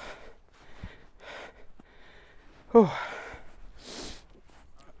 Whew.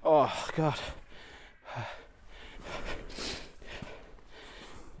 Oh, God.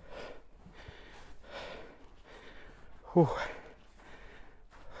 Whew.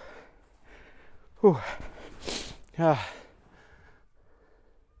 Whew. Oh, okay. I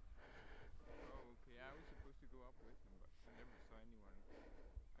was supposed to go up with him, but I never saw anyone.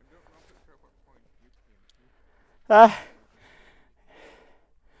 I'm not sure what point you came to.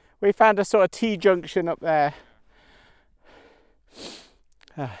 We found a sort of T-junction up there.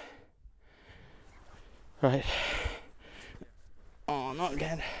 Right. Oh, not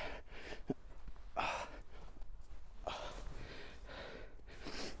again.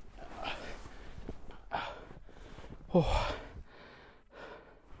 Oh.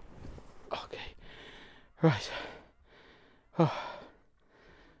 Okay. Right. Oh.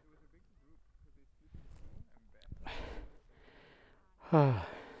 Oh.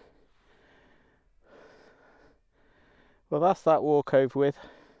 Well, that's that walk over with.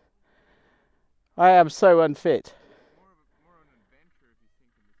 I am so unfit. More an adventure if you think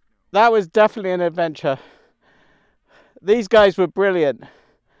in the snow. That was definitely an adventure. These guys were brilliant.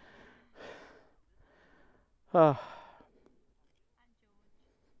 Oh.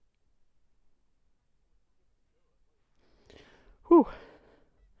 Whew.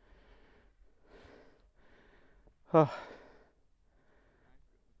 Oh.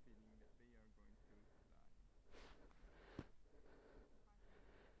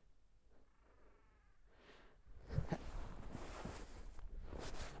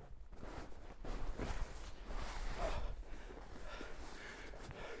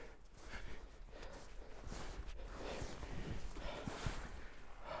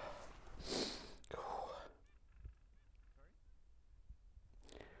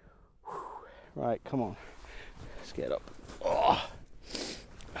 Right, come on. Let's get up. Oh.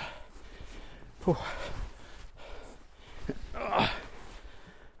 Whew. Oh.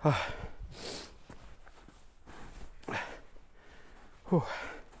 Oh. Whew.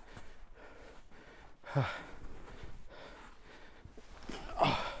 Oh.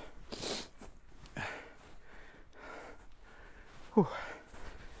 Whew.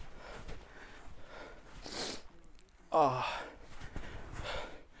 Oh.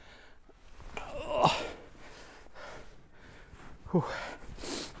 Whew.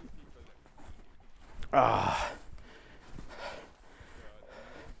 Ah.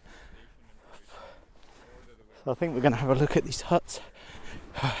 So I think we're going to have a look at these huts.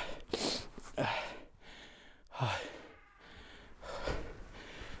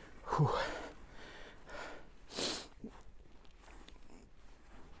 Whew.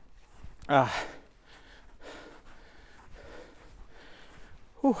 Ah.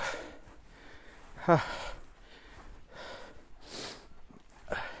 Whew. Ah.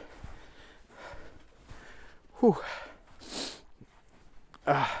 Whew.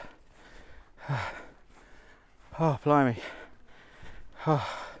 Oh, blimey. Oh.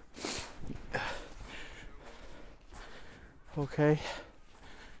 Okay.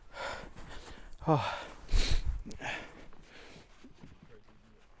 Oh.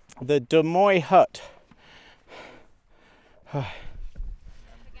 The Demoy hut. Oh.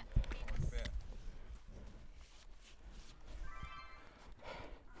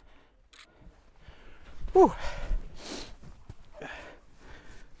 Whew.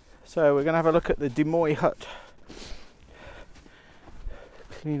 So we're going to have a look at the Demoy hut.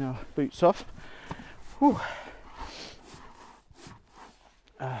 Clean our boots off. Whew.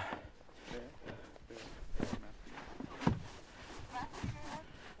 Oh.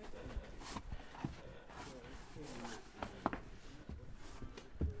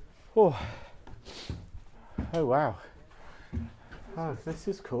 Oh wow. Oh, this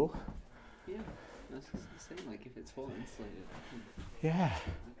is cool. Yeah, that's just the same. Like if it's full insulated. Yeah.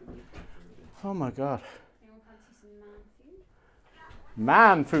 Oh my god. Anyone fancy some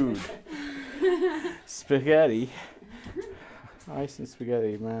man food? Man food. Spaghetti. Ice and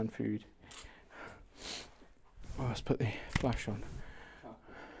spaghetti, man food. Oh, let's put the flash on.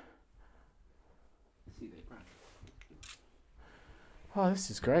 See, they brush. Oh, this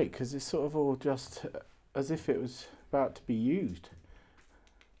is great because it's sort of all just as if it was about to be used.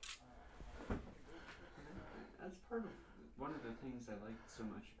 That's part of one of the things I like so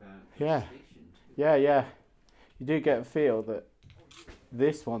much about Yeah. the station. Yeah. You do get a feel that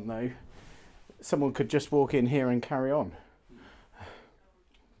this one, though, someone could just walk in here and carry on.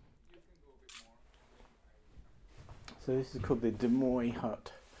 So this is called the Des Moines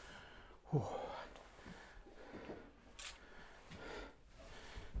hut. Oh.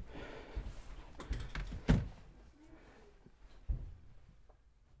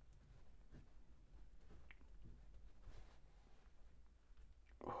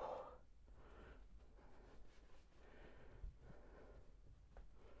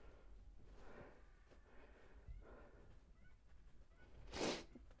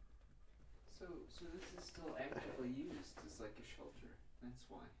 So this is still actively used as like a shelter. That's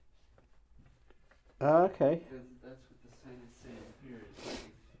why. Okay. Because that's what the sign is saying here. Is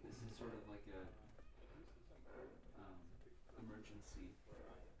like this is sort of like a emergency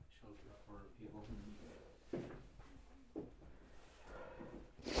shelter for people who need it.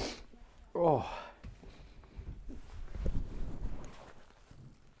 Oh.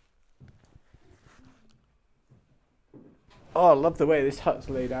 Oh, I love the way this hut's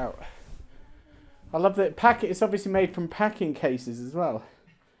laid out. I love that it's obviously made from packing cases as well.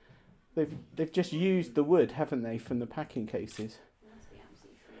 They've just used the wood, haven't they, from the packing cases? Must be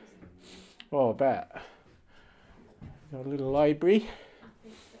absolutely freezing. Oh, I bet. Got a little library.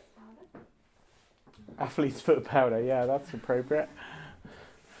 Athlete's foot powder. Athlete's foot powder, yeah, that's appropriate.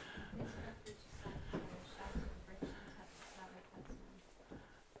 This refuge is like a shelter for British and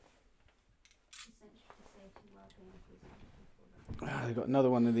essential for safety, well-being, and peace of people. They've got another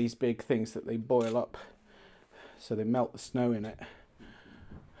one of these big things that they boil up, so they melt the snow in it.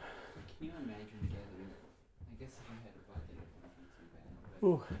 Can you imagine getting? I guess if you had a bucket, it wouldn't be too bad.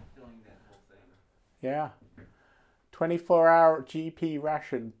 Ooh. But filling that whole thing. Yeah. 24-hour GP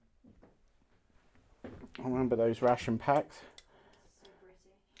ration. I remember those ration packs. So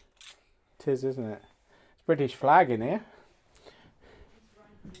British. Tis, isn't it? It's British flag in here. It's right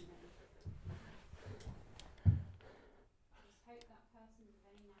in there. Just hope that person of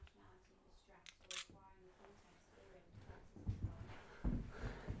any nationality distressed or requiring the full experience process is not necessary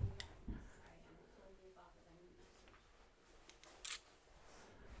and fully above of any message.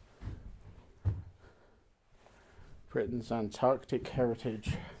 Britain's Antarctic heritage.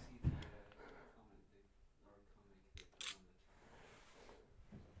 Say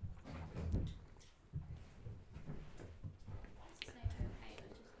okay, I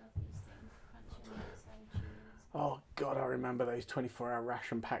just love these things. Crunchy nuts, so cheese. Oh God, I remember those 24-hour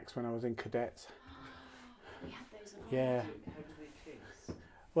ration packs when I was in cadets. We had those on Yeah. How do they taste?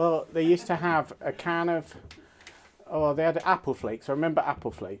 Well, they used to have a can of. Oh, they had apple flakes. I remember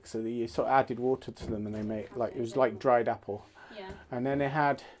apple flakes. So they sort of added water to them, and they made like it was like dried apple. Yeah. And then they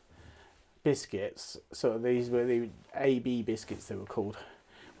had biscuits. So these were the AB biscuits, they were called,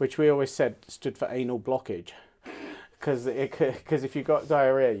 which we always said stood for anal blockage, because if you got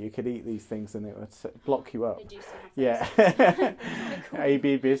diarrhea, you could eat these things and it would block you up. They do still have Yeah, those. Cool.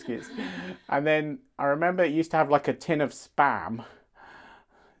 AB biscuits. And then I remember it used to have like a tin of Spam.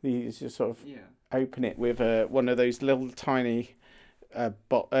 You just sort of Yeah. open it with one of those little tiny,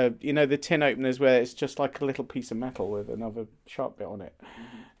 you know, the tin openers where it's just like a little piece of metal with another sharp bit on it.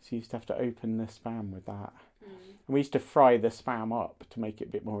 So you used to have to open the Spam with that. And we used to fry the Spam up to make it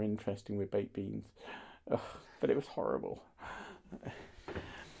a bit more interesting with baked beans. Ugh, but it was horrible.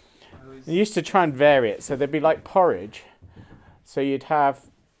 They used to try and vary it, so there'd be like porridge. So you'd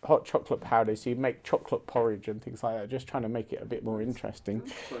have hot chocolate powder, so you'd make chocolate porridge and things like that, just trying to make it a bit more interesting.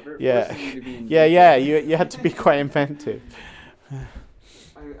 Clever. Yeah. Forcing you to be Yeah, inventive. you had to be quite inventive. I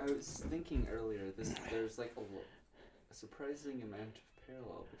was thinking earlier, there's like a surprising amount of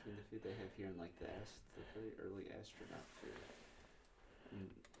parallel between the food they have here and like the very early astronaut food.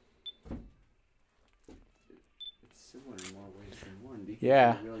 It's similar in more ways than one. Because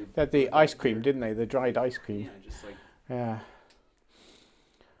Yeah. you really They had the put ice it cream, here. didn't they? The dried ice cream. Yeah, just like Yeah.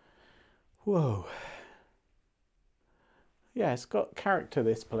 Whoa. Yeah, it's got character,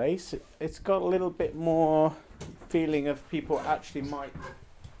 this place. It's got a little bit more feeling of people actually might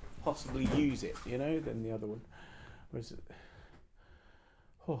possibly use it, you know, than the other one. Whereas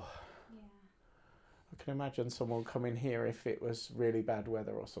oh, Yeah. I can imagine someone coming here if it was really bad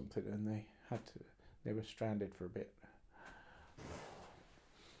weather or something and they were stranded for a bit.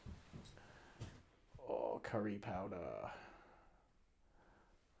 Oh, curry powder.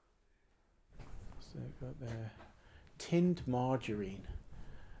 What's they got there? Tinned margarine.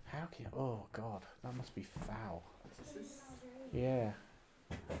 How can oh god, that must be foul. Is this, Yeah.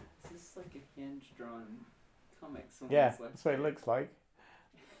 is this like a hand-drawn comic? Yeah, Someone's left that's what it looks like.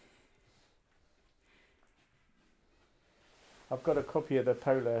 I've got a copy of the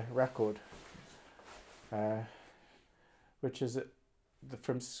Polar Record, which is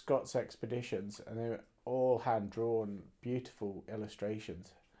from Scott's expeditions, and they're all hand-drawn, beautiful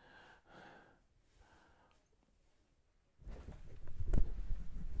illustrations.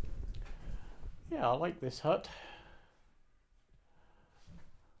 Yeah, I like this hut.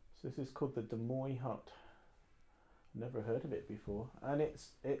 So this is called the Demoy Hut. Never heard of it before, and it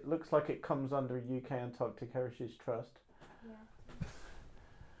looks like it comes under UK Antarctic Heritage Trust. Yeah.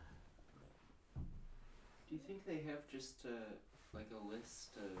 Do you think they have just like a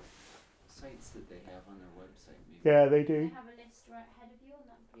list of sites that they have on their website? Maybe. Yeah, they They do. have a list right ahead of you on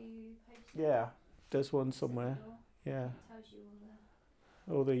that blue poster. Yeah, there's one somewhere. Yeah, It tells you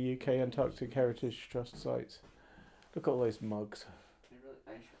all the. all the UK Antarctic Heritage Trust sites. Look at all those mugs. I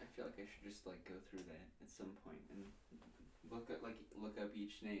feel like I should just like go through that at some point and look up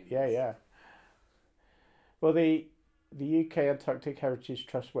each name. Yeah, yeah. Well, the UK Antarctic Heritage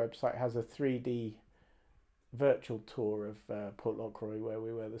Trust website has a 3D virtual tour of Port Lockroy where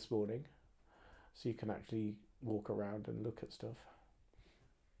we were this morning, so you can actually walk around and look at stuff.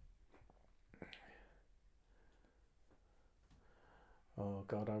 Oh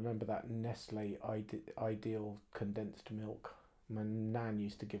god, I remember that Nestle Ideal condensed milk. My nan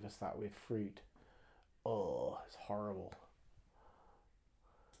used to give us that with fruit. Oh, it's horrible.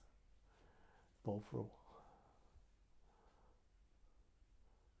 Bovril.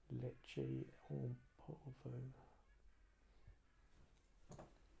 Leche en polvo.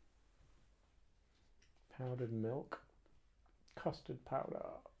 Powdered milk. Custard powder.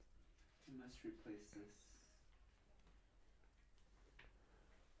 I must replace this.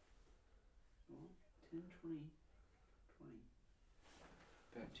 Well, 10, 20, 20.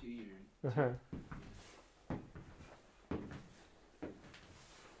 About 2 years.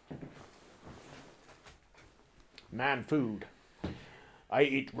 Man food. I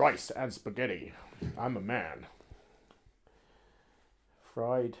eat rice and spaghetti. I'm a man.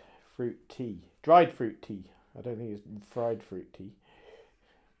 Fried fruit tea. Dried fruit tea. I don't think it's fried fruit tea.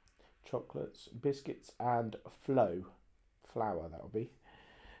 Chocolates, biscuits and flour, that'll be.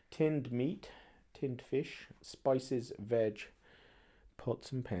 Tinned meat, tinned fish, spices, veg,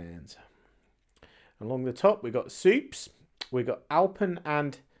 pots and pans. Along the top we got soups. We got Alpen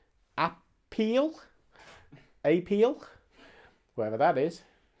and Apeel, whatever that is.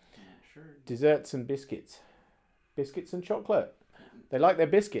 Sure. Desserts and biscuits. Biscuits and chocolate. They like their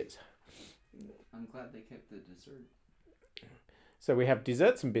biscuits. I'm glad they kept the dessert. So we have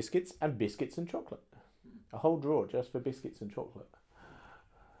desserts and biscuits and chocolate. A whole drawer just for biscuits and chocolate.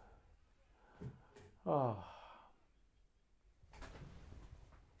 Oh.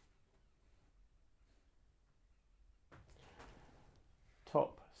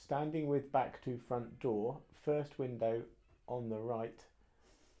 Top, standing with back to front door, first window on the right,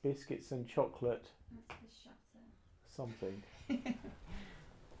 biscuits and chocolate, That's the shutter, something. so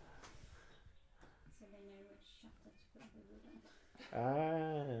they know which shutter to put the wood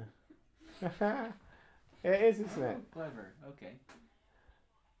on. Ah. It is, isn't it? Oh, clever. Okay.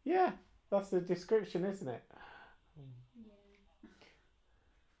 Yeah, that's the description, isn't it?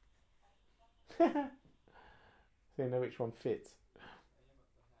 Yeah. So you know which one fits.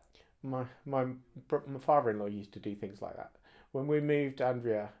 My father-in-law used to do things like that. When we moved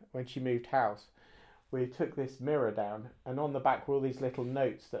Andrea, when she moved house, we took this mirror down, and on the back were all these little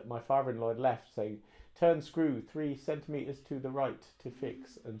notes that my father-in-law had left saying, turn screw 3 centimetres to the right to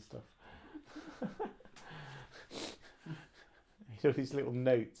fix and stuff. All these little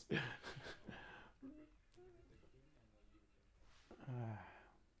notes.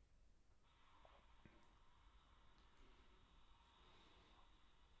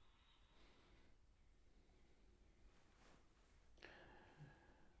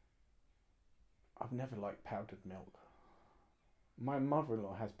 I've never liked powdered milk. My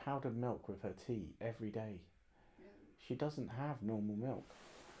mother-in-law has powdered milk with her tea every day. She doesn't have normal milk.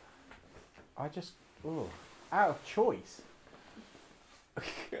 I just, out of choice.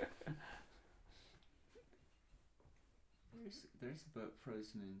 There's a boat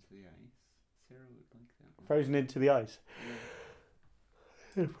frozen into the ice. Sarah would like that one. Frozen into the ice.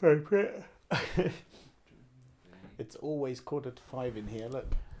 Yeah. Appropriate. During the day. It's always 4:45 in here, look.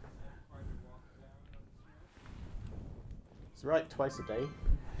 It's right twice a day.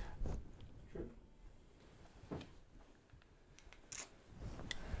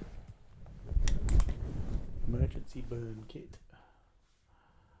 Emergency burn kit.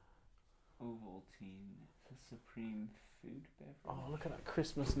 Ovaltine, the supreme food beverage. Oh, look at that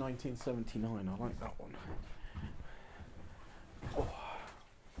Christmas 1979. I like that one. Oh.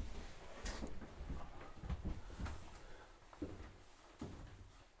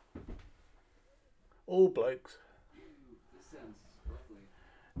 All blokes. This sounds lovely.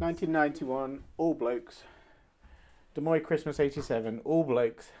 1991, all blokes. Des Moines Christmas 87, all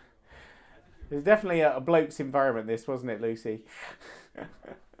blokes. There's definitely a bloke's environment, this, wasn't it, Lucy? Scientifically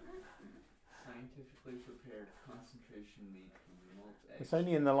prepared concentration meat from malt eggs. It's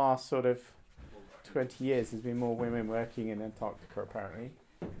only in the last sort of 20 years there's been more women working in Antarctica, apparently.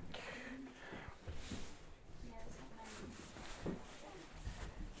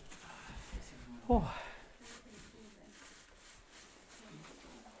 Oh.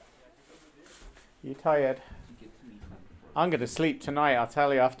 You tired? You get to meet them before. I'm going to sleep tonight, I'll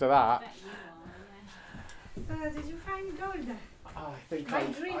tell you after that. Did you find gold? I think By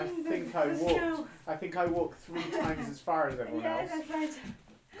dreaming I the walked. snow. I think I walked 3 times as far as everyone Yeah, else that's right.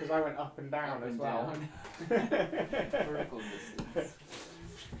 because I went up and down Up as and well. down. Vertical distance.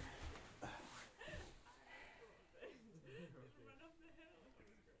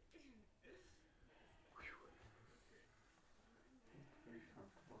 Very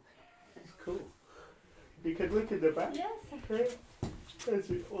comfortable. It's cool. You could look in the back. Yes.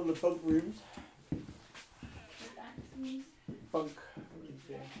 There's all the bunk rooms. Bunk rooms,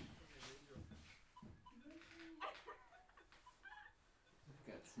 yeah. We've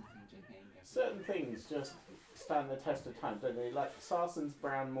got something to hang up. Certain things just stand the test of time, don't they? Like Sarson's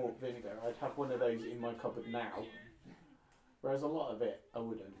brown malt vinegar, I'd have one of those in my cupboard now. Whereas a lot of it, I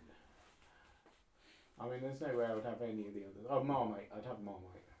wouldn't. I mean, there's no way I would have any of the others. Oh, Marmite, I'd have Marmite.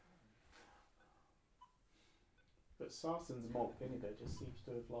 But Sarson's malt vinegar just seems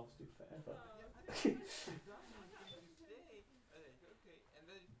to have lasted forever.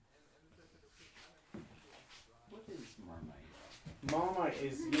 What is Marmite? Marmite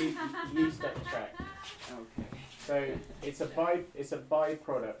is yeast extract. Okay. So it's a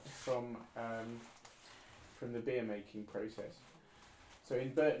byproduct from the beer making process. So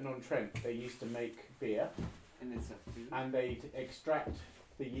in Burton-on-Trent, they used to make beer, And it's a food? and they'd extract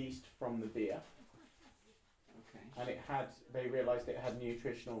the yeast from the beer, Okay. and they realised it had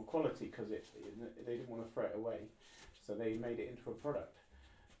nutritional quality because they didn't want to throw it away, so they made it into a product.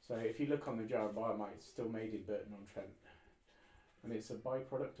 So if you look on the jar of Marmite, it's still made in Burton-on-Trent, and it's a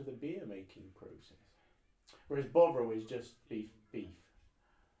byproduct of the beer making process. Whereas Bovril is just beef. It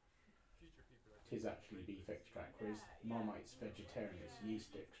is actually beef extract, whereas Marmite's vegetarian, it's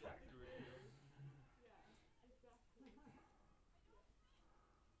yeast extract.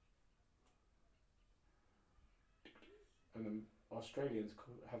 And the Australians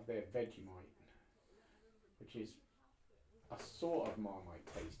have their Vegemite, which is a sort of Marmite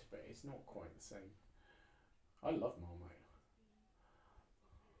taste, but it's not quite the same. I love Marmite.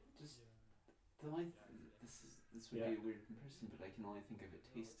 Just the only this would Yeah. be a weird comparison, but I can only think of it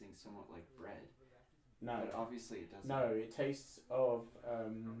tasting somewhat like bread. No, But obviously it doesn't. no, it tastes of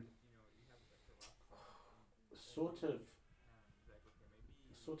sort of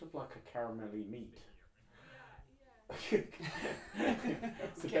like a caramelly meat.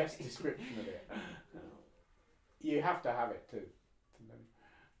 It's the best description of it. You have to have it to know.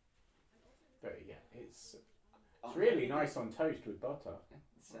 But yeah, it's really nice on toast with butter.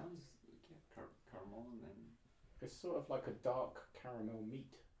 It sounds caramel and then It's sort of like a dark caramel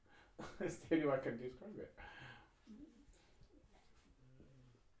meat. That's the only way I can describe it.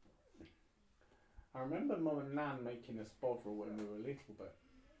 I remember Mum and Nan making us Bovril when we were little, but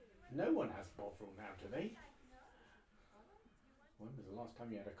no one has Bovril now, do they? When was the last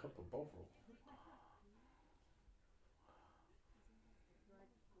time you had a cup of Bovril?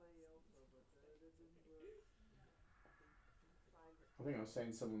 I think I was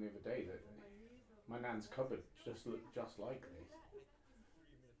saying to someone the other day that my Nan's cupboard just looked just like this.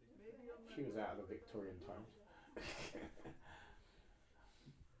 She was out of the Victorian times.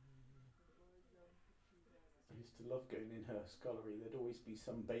 I used to love going in her scullery. There'd always be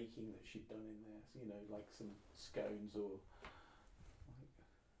some baking that she'd done in there. So, you know, like some scones or...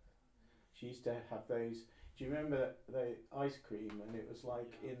 She used to have those. Do you remember the ice cream? And it was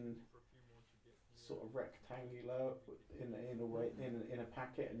like in sort of rectangular in a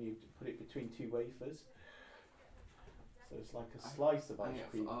packet, and you put it between two wafers. So it's like a slice of ice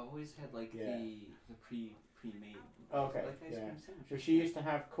cream. I always had like Yeah. the pre-made. Okay, like ice yeah. cream sandwiches. So she used to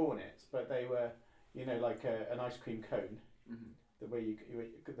have cornets, but they were, you know, like an ice cream cone, Mhm. the way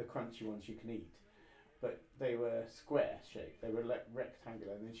the crunchy ones you can eat. But they were square shaped. They were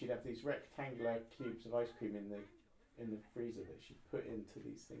rectangular, and then she'd have these rectangular cubes of ice cream in the freezer that she'd put into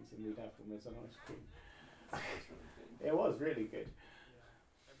these things, and we'd have them as an ice cream. That was really good. It was really good.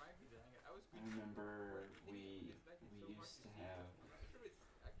 I remember we used to have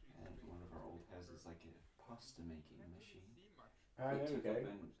at one of our old houses like a pasta making machine. Ah, there we took go. up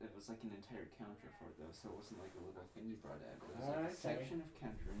it was like an entire counter for it though, so it wasn't like a little thing you brought out. It was like Okay. a section of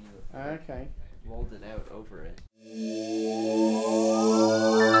counter and you Okay. rolled it out over it.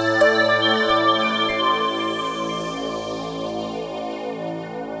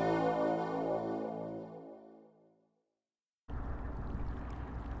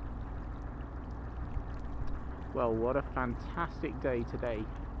 Well, what a fantastic day today.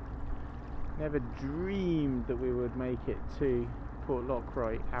 Never dreamed that we would make it to Port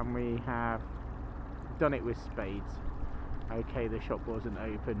Lockroy, and we have done it with spades. Okay, the shop wasn't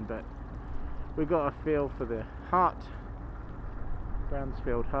open, but we got a feel for the hut,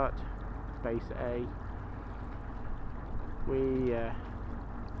 Bransfield Hut, Base A. We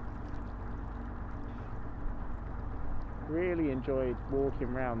really enjoyed walking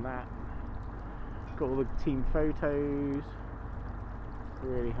around that. Got all the team photos. It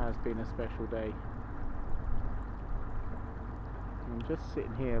really has been a special day. I'm just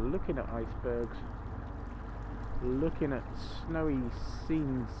sitting here looking at icebergs, looking at snowy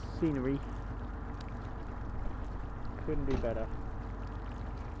scenery. Couldn't be better.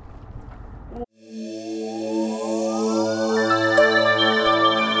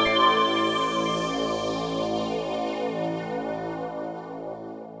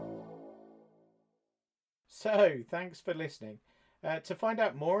 So, thanks for listening. To find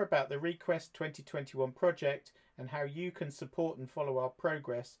out more about the Request 2021 project and how you can support and follow our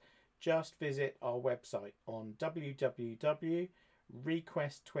progress, just visit our website on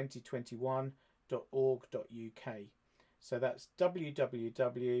www.request2021.org.uk. So that's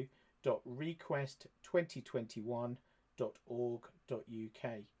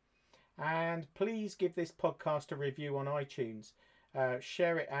www.request2021.org.uk. And please give this podcast a review on iTunes.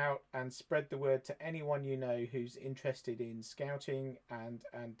 Share it out and spread the word to anyone you know who's interested in scouting and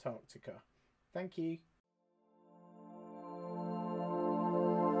Antarctica. Thank you.